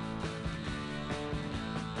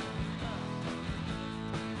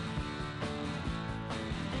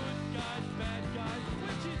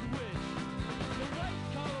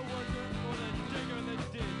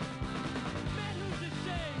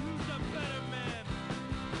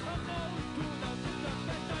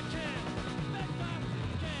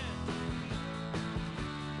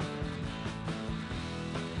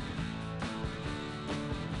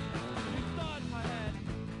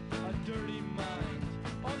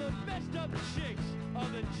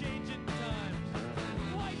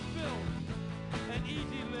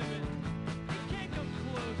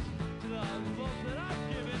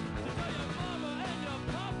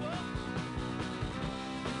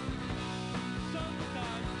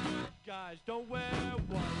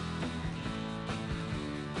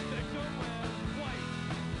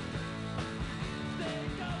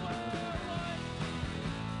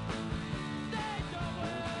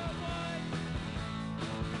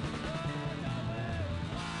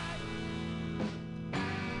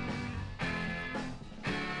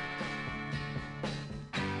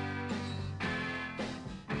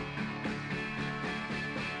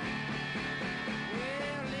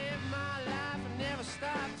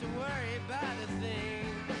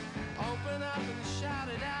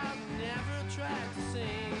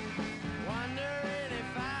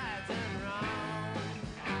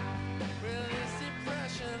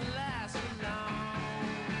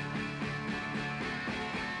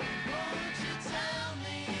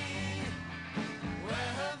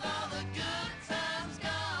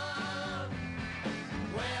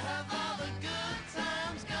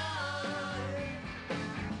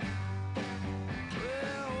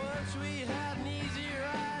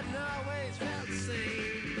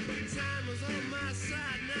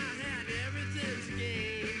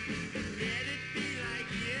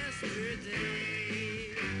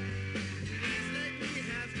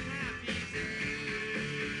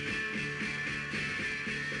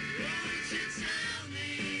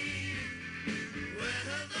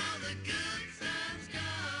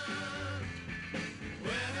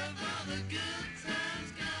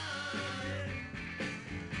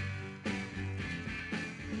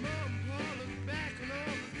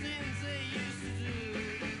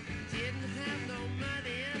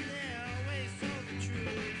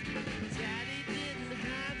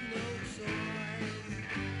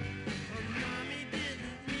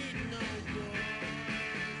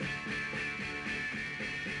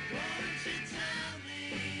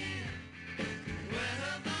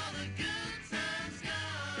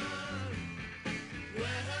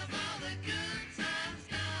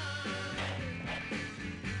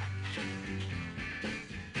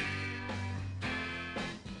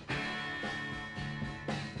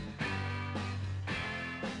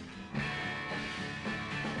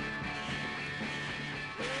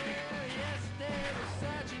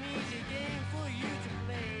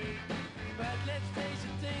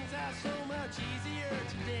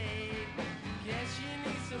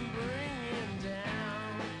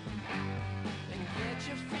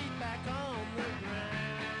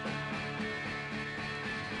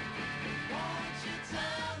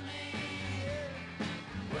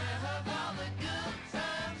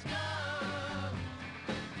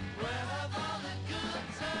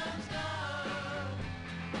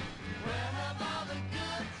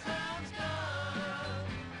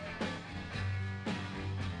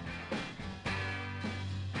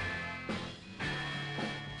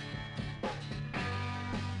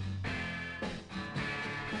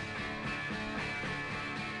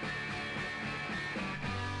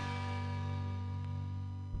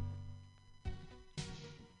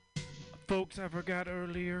 Folks, I forgot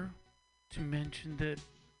earlier to mention that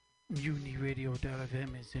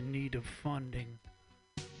MutinyRadio.fm is in need of funding.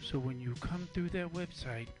 So when you come through that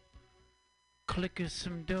website, click us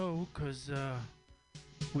some dough, cause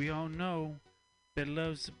we all know that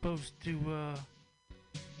love's supposed to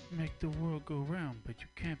make the world go round, but you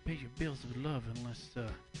can't pay your bills with love unless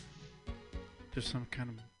there's some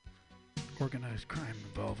kind of organized crime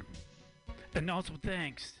involved. And also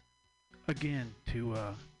thanks again to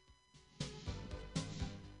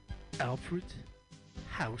Alfred's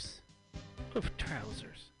House of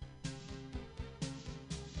Trousers.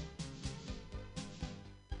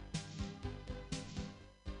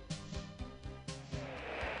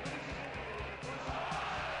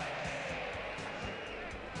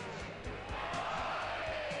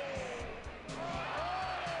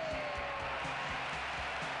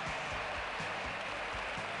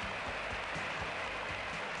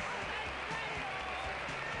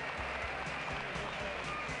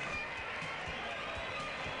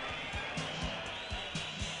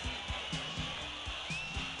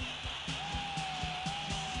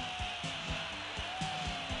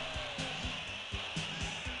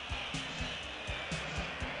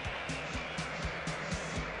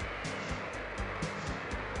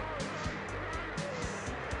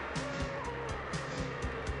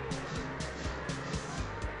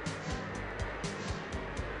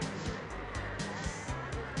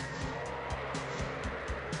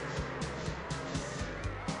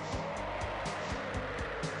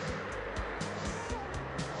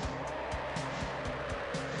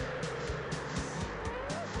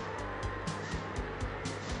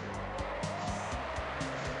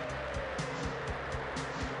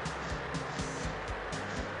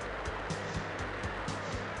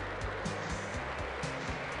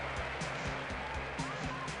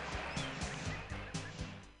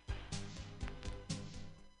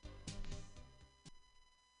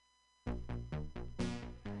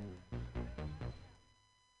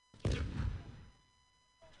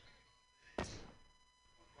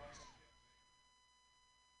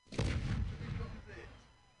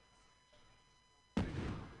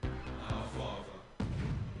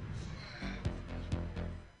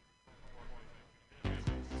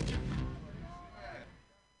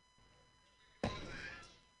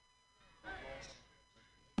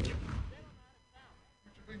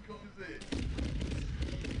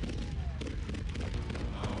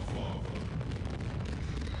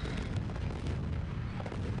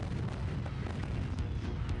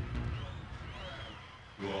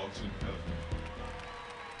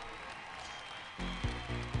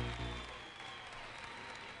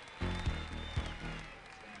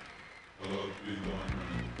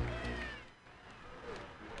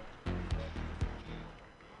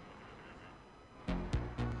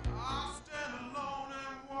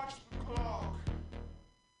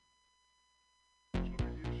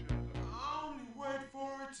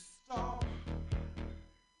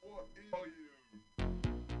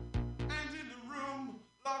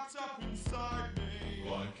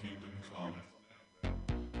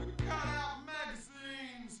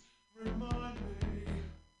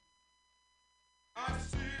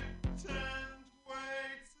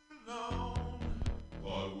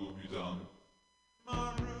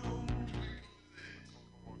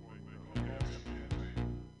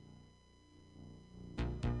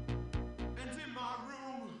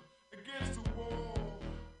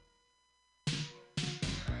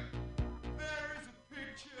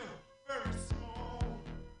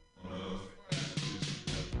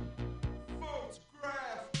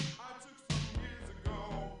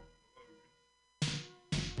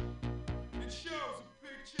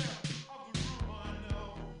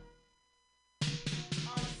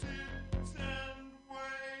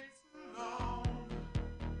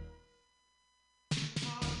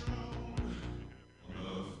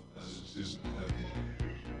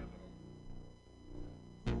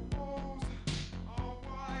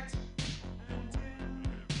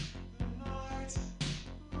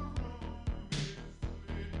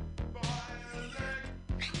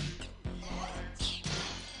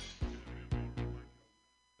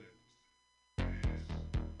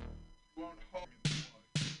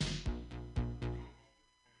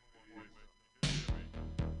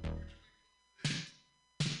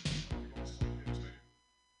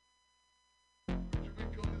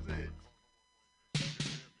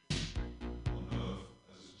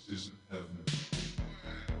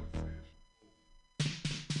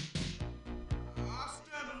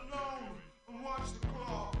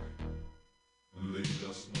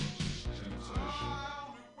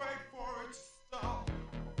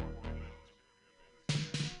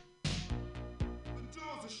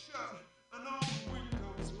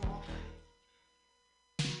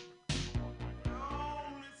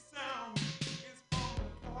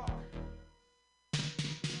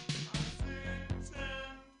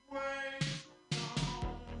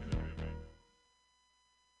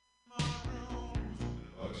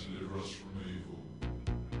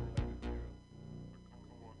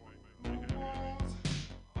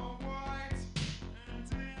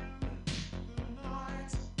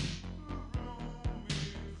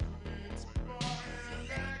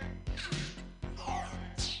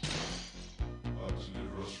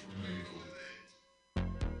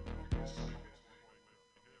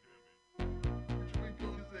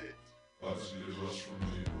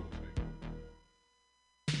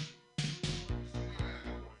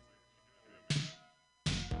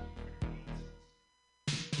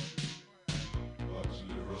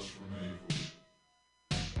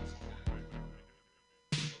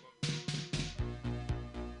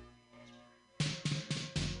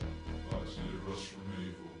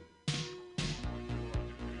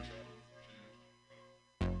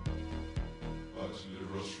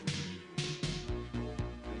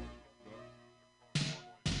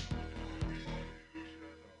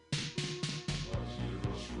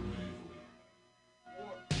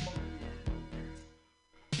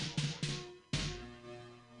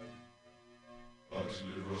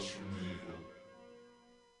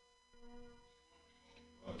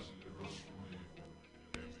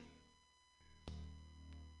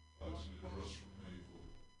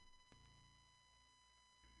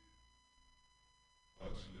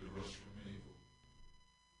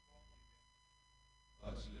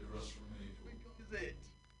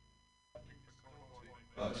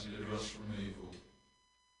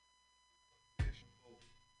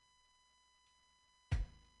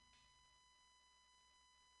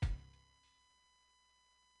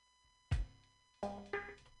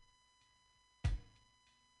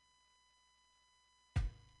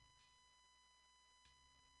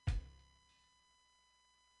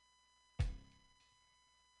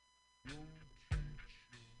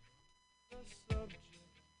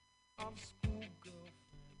 Of schoolgirl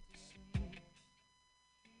fantasy,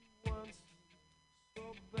 she wants so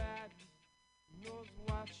bad, knows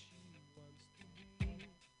what she wants to be.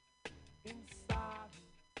 Inside,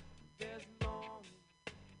 there's longing.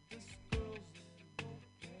 This girl's an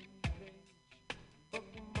open page,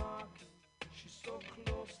 bookmarking. She's so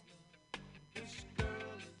close now. This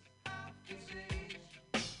girl is half his age.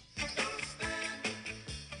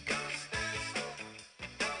 Gotta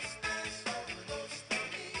stand so close to me.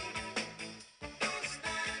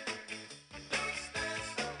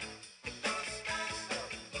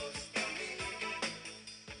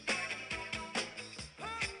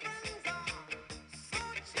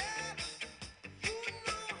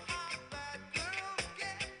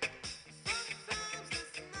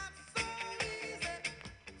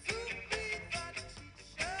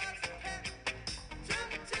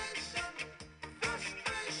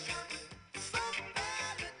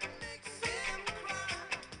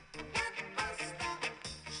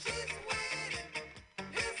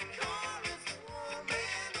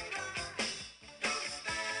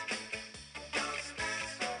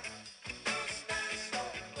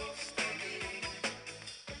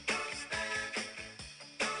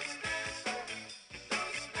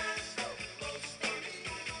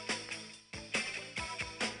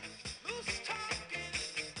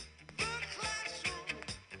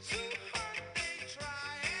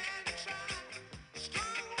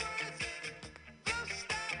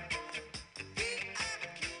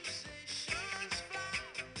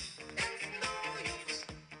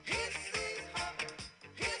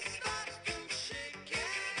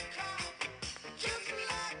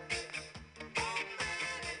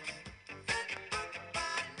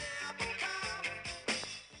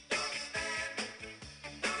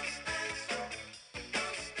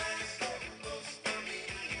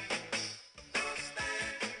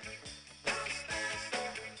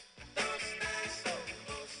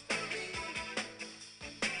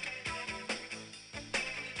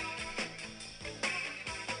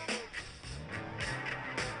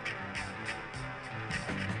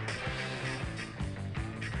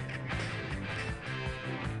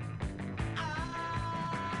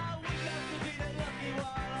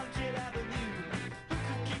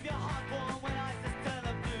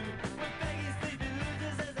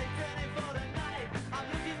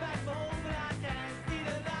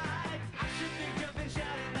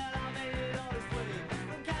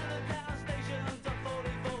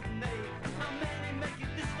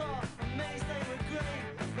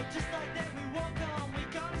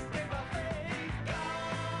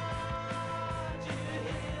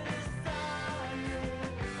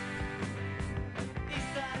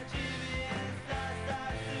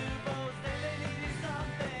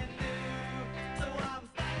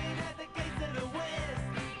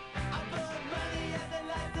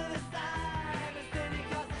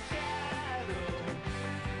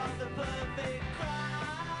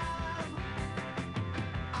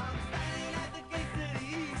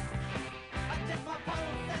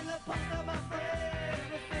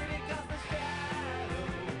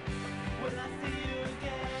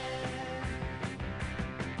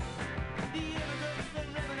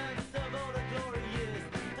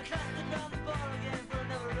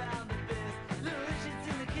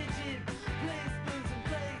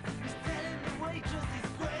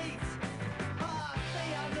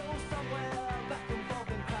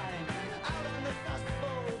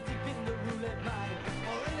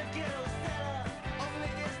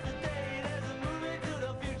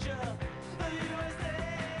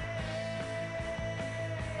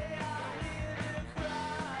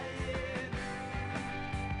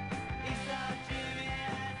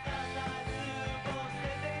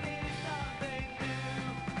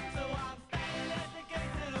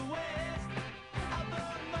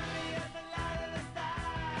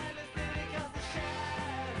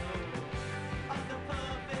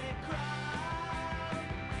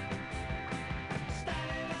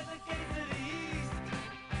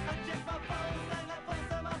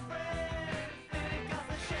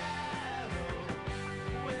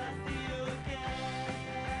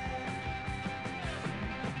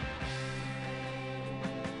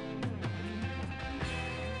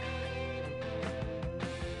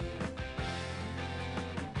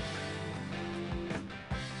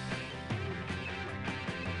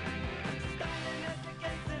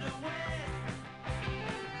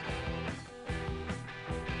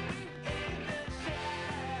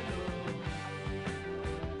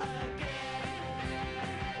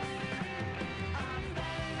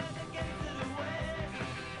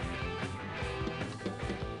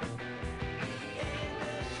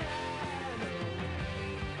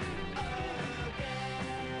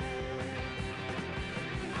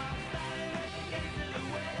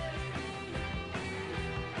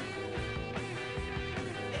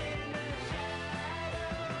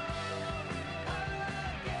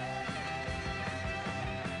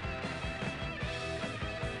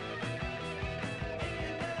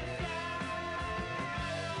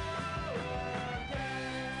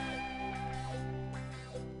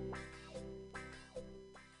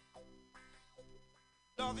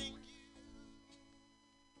 loving you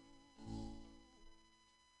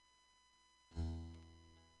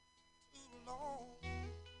too long.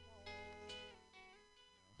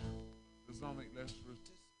 The song make less for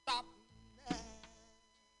Stop now.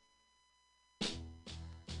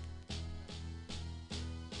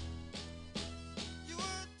 You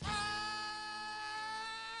were tired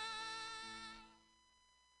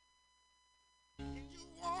and you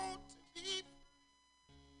want to be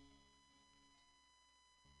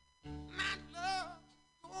my love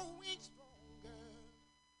growing stronger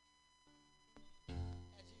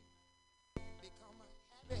as you become a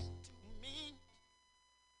habit to me.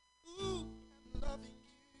 Ooh, I'm loving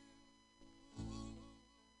you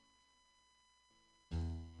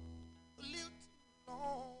a little too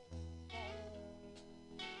long.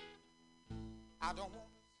 I don't want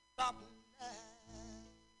to stop now.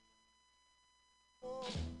 Oh,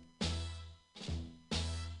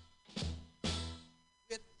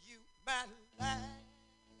 with you, my life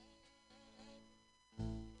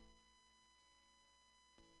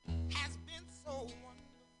has been so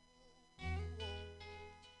wonderful.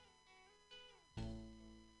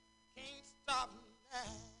 Can't stop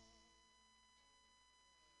now.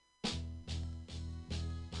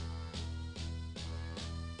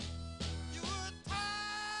 You were tired,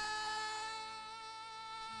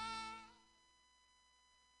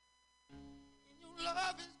 and your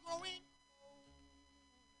love is growing cold.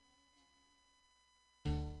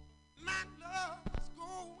 My love is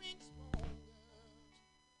growing stronger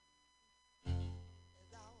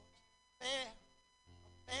as our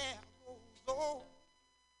affair grows old.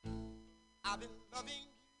 I've been loving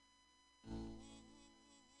you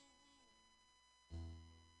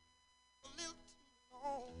a little too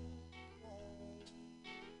long.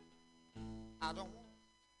 I don't want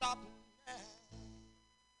to stop now.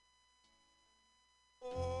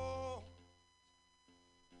 Oh,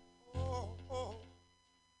 oh, oh.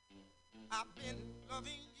 I've been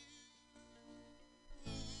loving you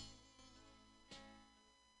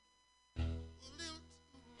a little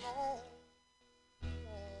too long.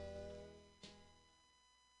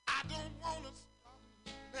 I don't want to stop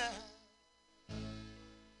now.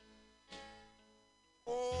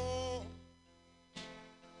 Oh,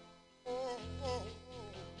 oh, oh, oh.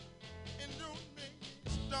 And don't make me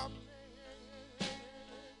stop now.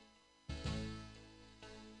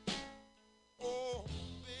 Oh,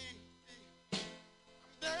 baby,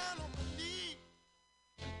 I'm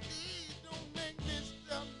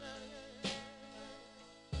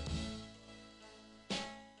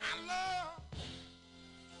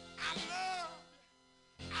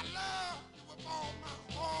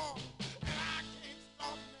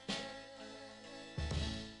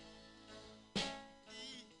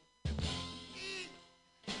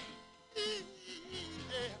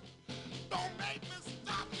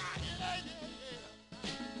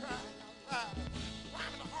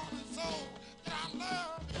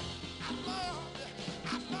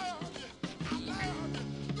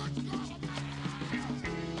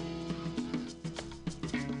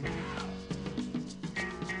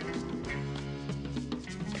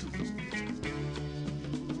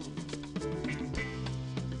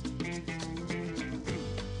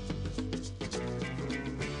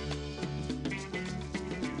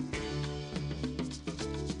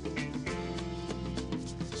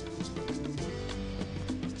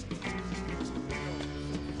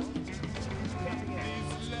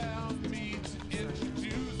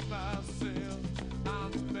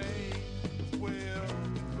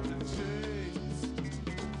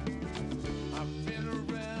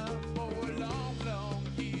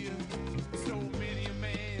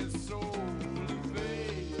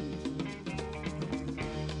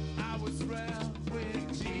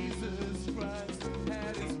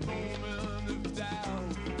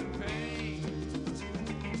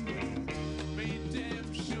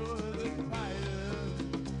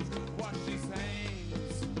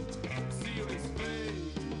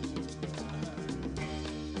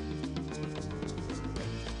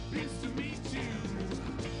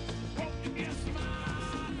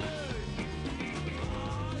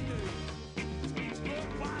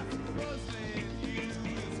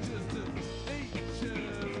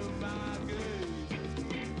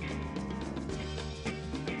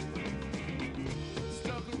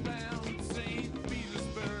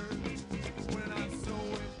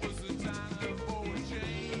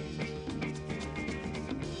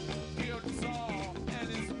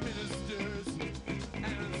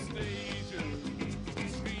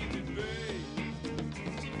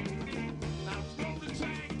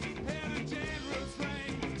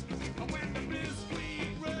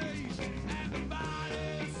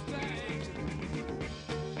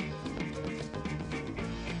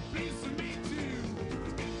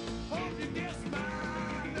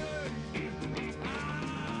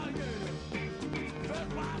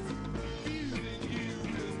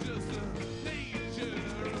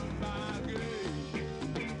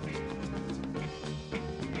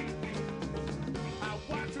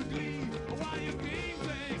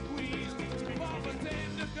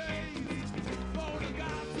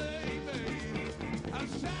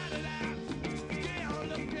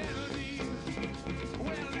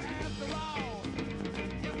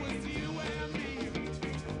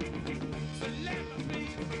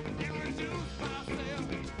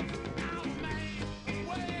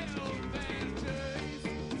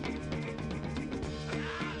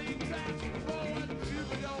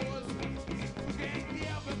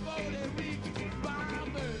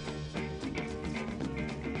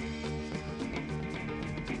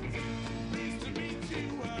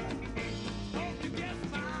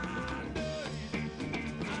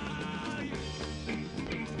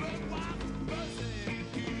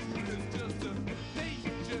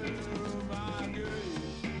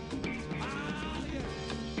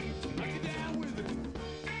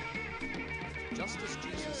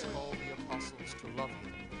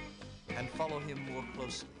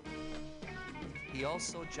closely, he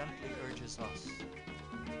also gently urges us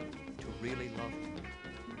to really love him.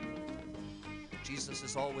 Jesus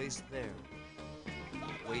is always there,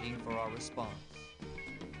 waiting for our response.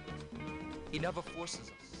 He never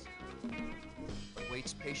forces us, but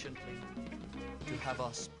waits patiently to have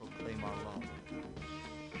us proclaim our love.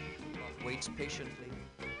 Waits patiently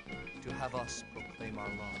to have us proclaim our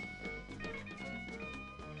love.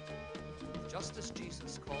 Just as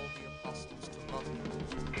Jesus called the apostles to love him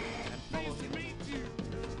and follow him.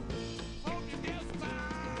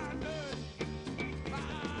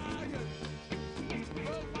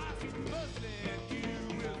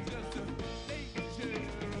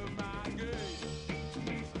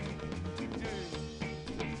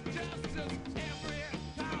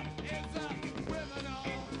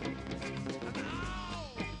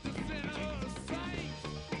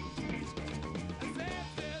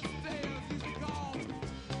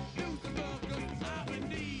 I've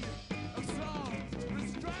been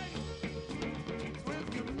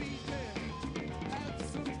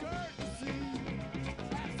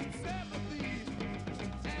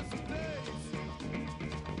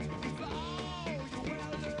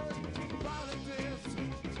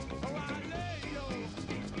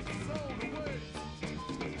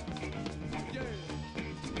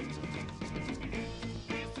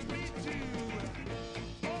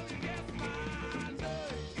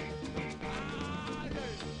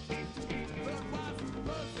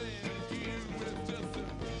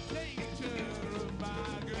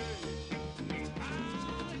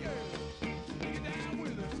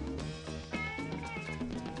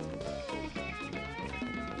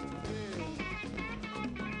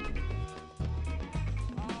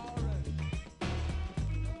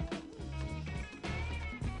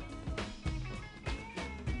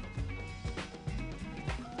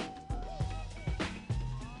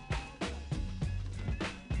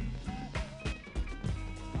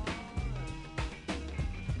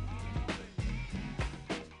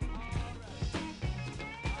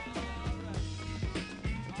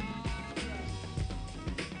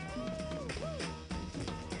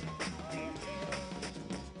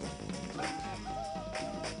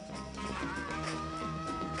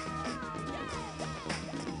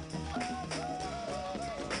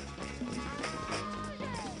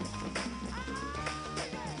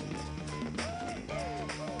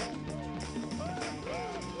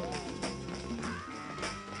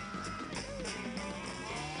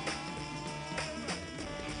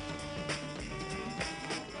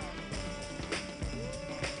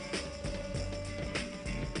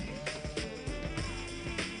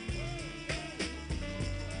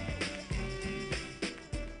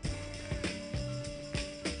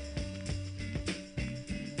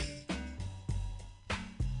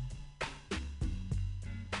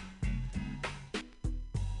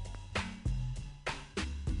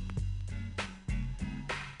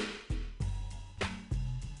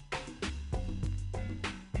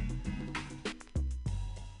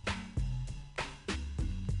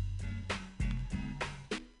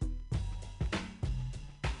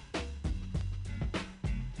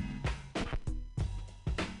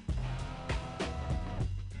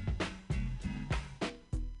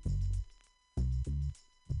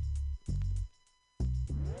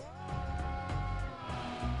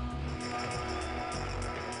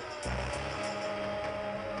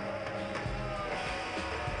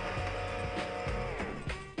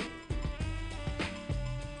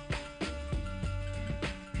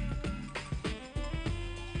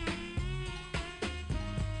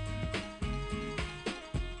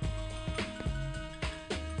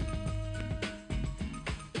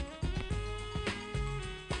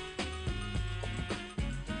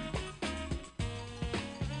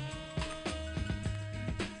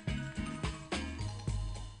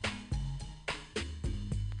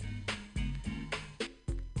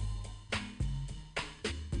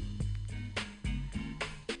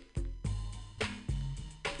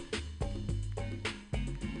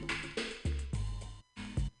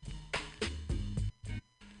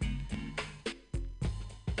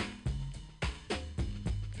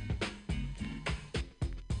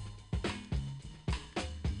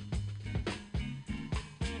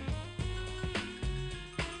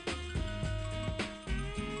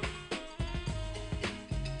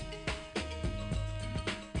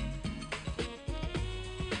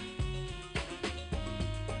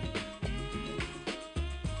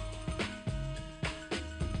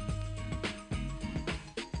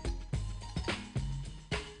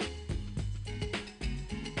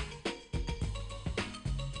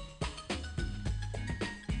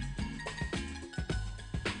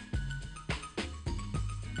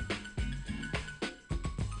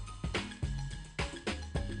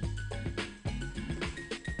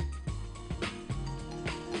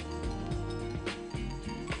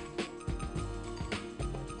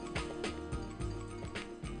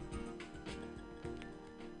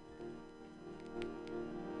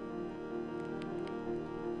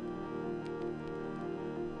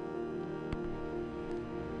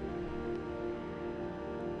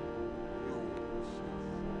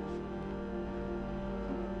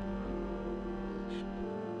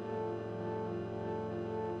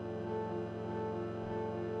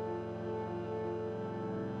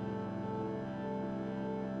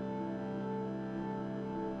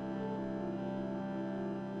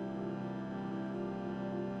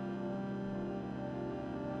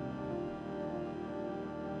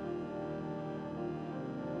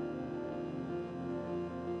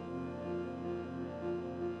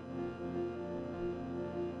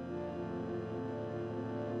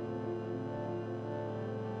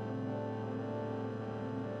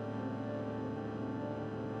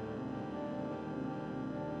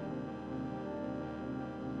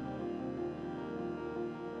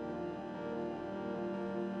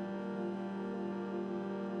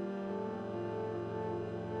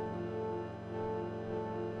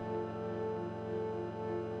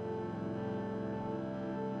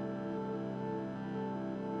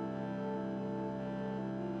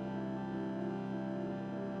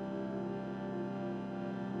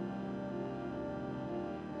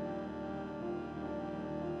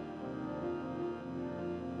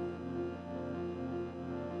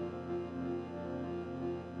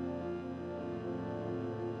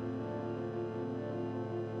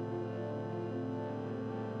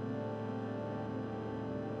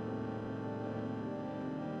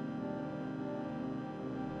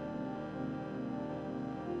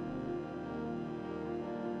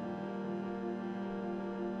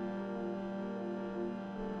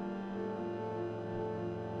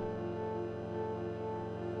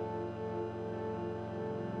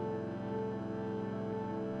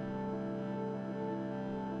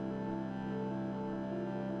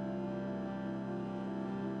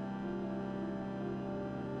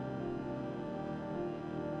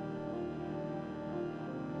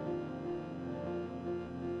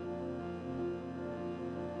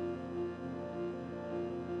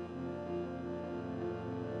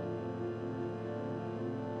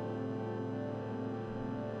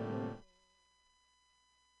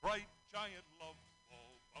giant love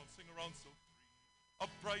ball bouncing around so free. A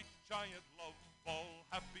bright giant love ball,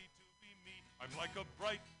 happy to be me. I'm like a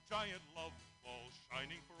bright giant love ball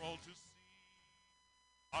shining for all to see.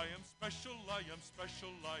 I am special, I am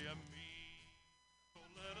special, I am me. So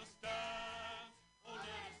let us dance, oh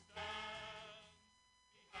let us dance.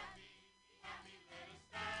 Be happy, let us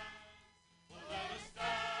dance. Oh let us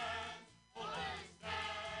dance, oh let us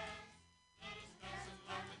dance. Let us dance and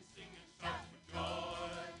laugh and sing and shout for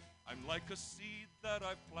joy. I'm like a seed that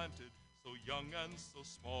I've planted, so young and so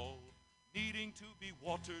small, needing to be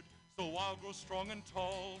watered, so I'll grow strong and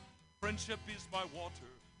tall. Friendship is my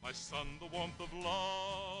water, my sun, the warmth of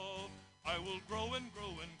love. I will grow and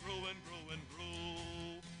grow and grow and grow and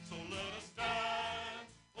grow. So let us dance,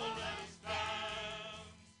 oh let us dance.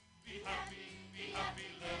 Be happy,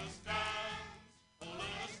 let us dance. Oh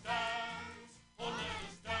let us dance, oh let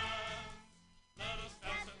us dance. Let us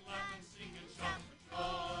dance and laugh and sing and shout for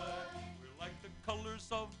joy. We're like the colors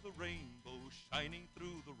of the rainbow shining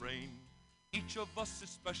through the rain. Each of us is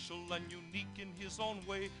special and unique in his own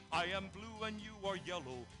way. I am blue and you are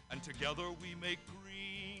yellow, and together we make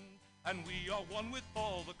green. And we are one with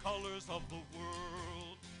all the colors of the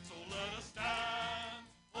world. So let us dance,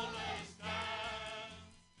 oh let us dance.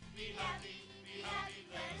 Be happy,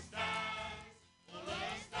 let us dance. Oh let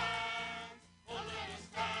us dance, oh let us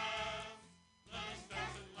dance. Let us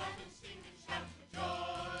dance and laugh and sing and shout for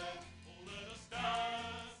joy. Oh let us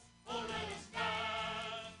dance, oh let us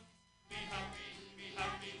dance. Be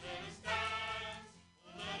happy, let us dance.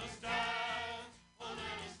 Oh let us dance, oh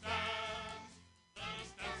let us dance. Let us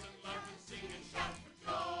dance and laugh and sing and shout for joy.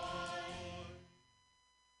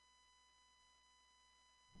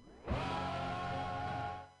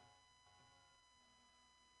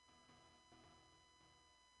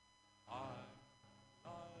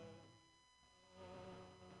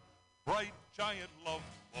 Bright giant love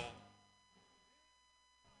ball.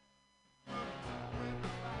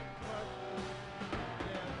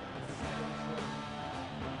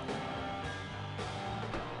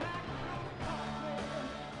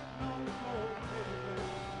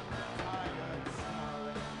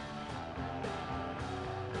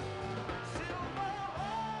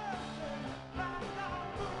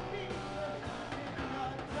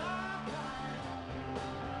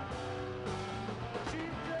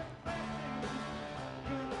 She's just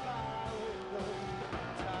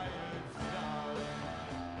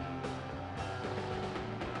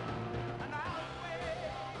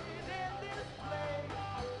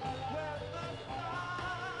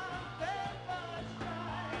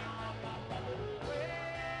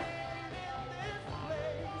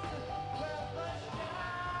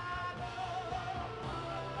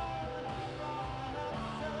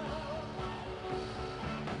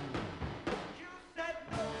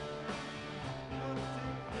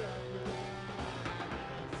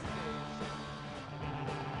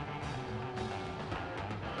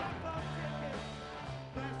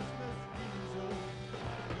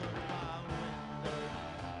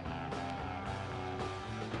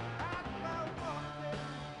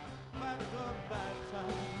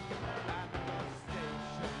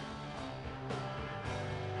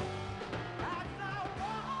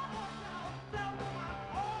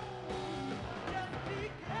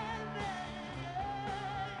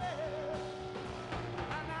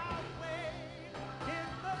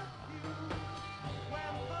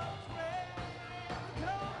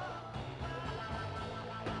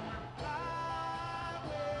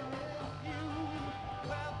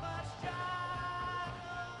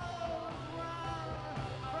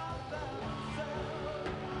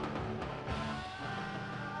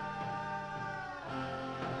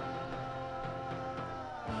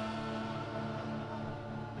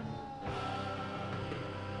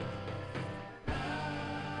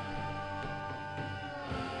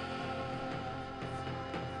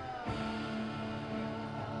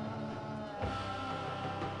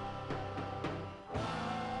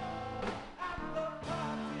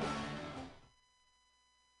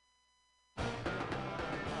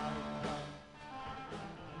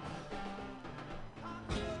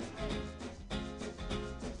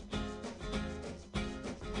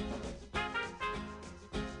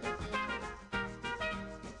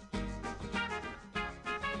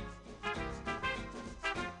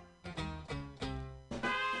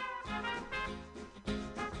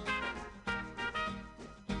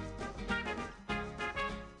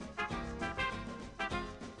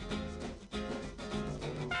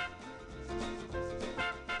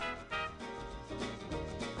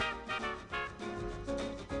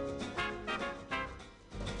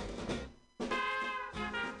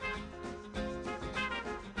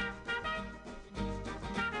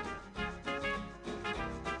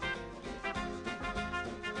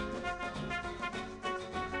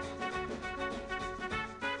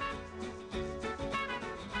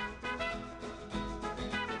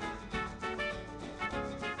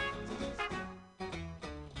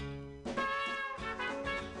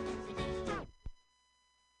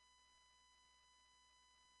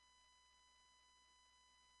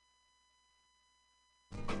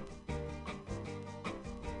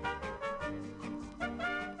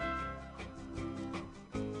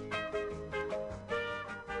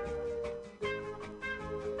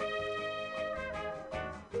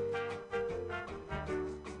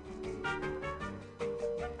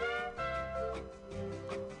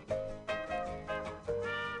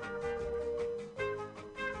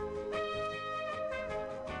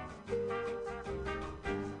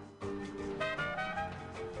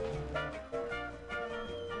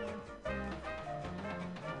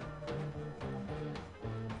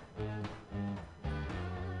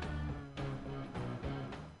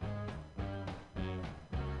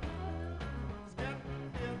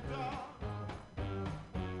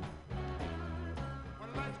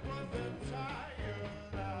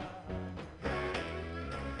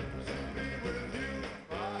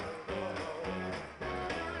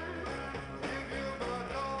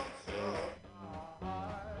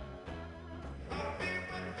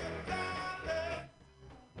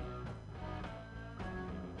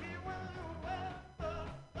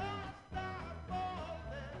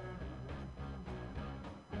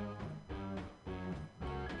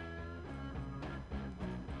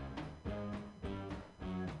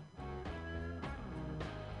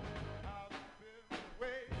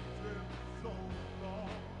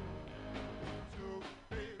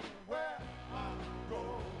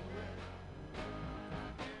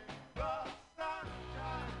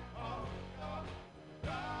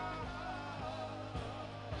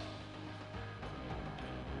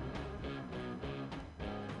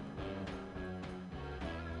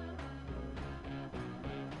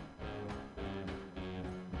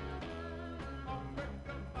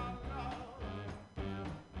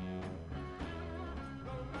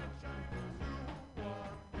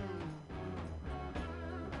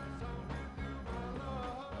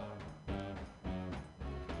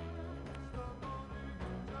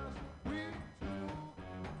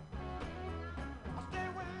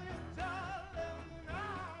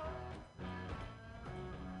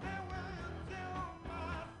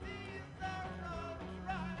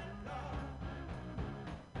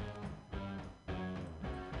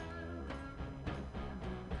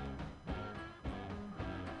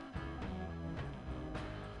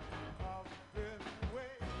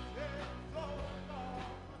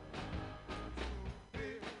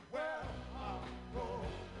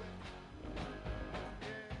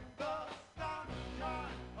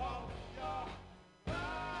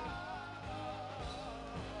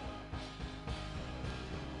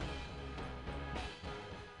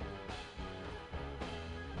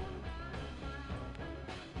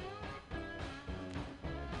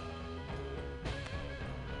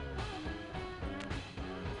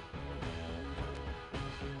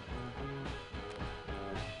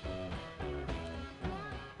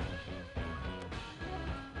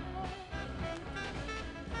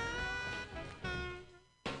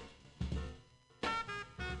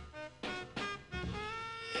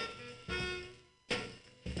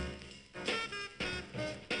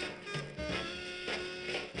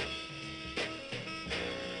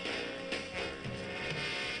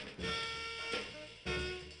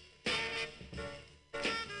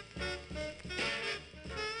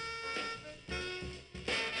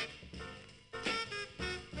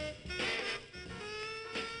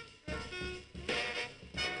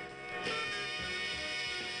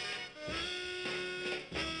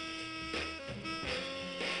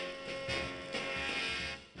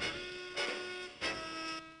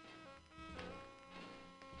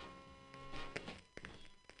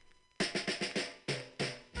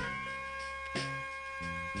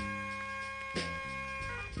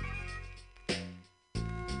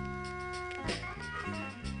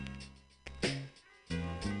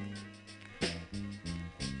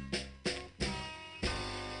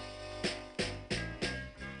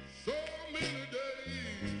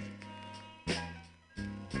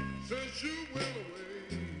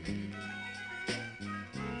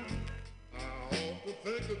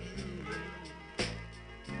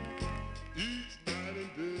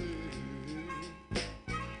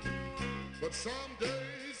Someday,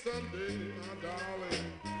 my darling,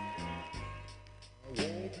 I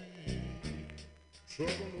won't be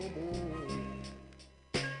trouble no more.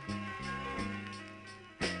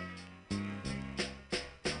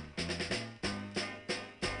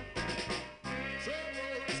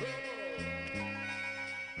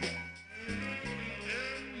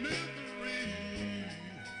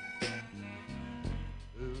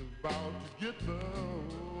 About to get the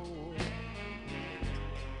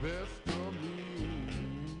best of me.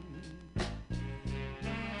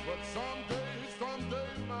 But someday,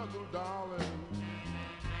 my little darling,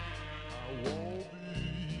 I won't be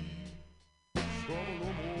trouble no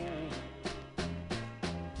more.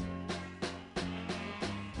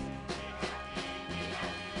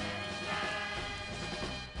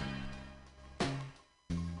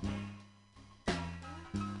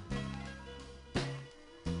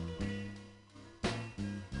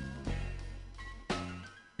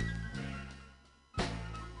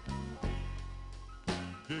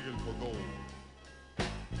 Digging for gold.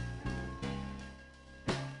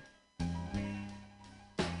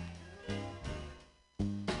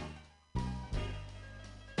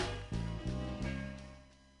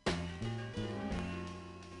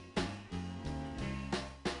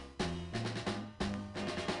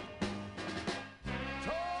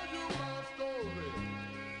 Told you my story.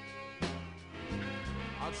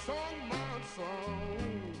 I sung my song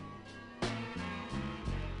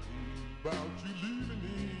about you leaving.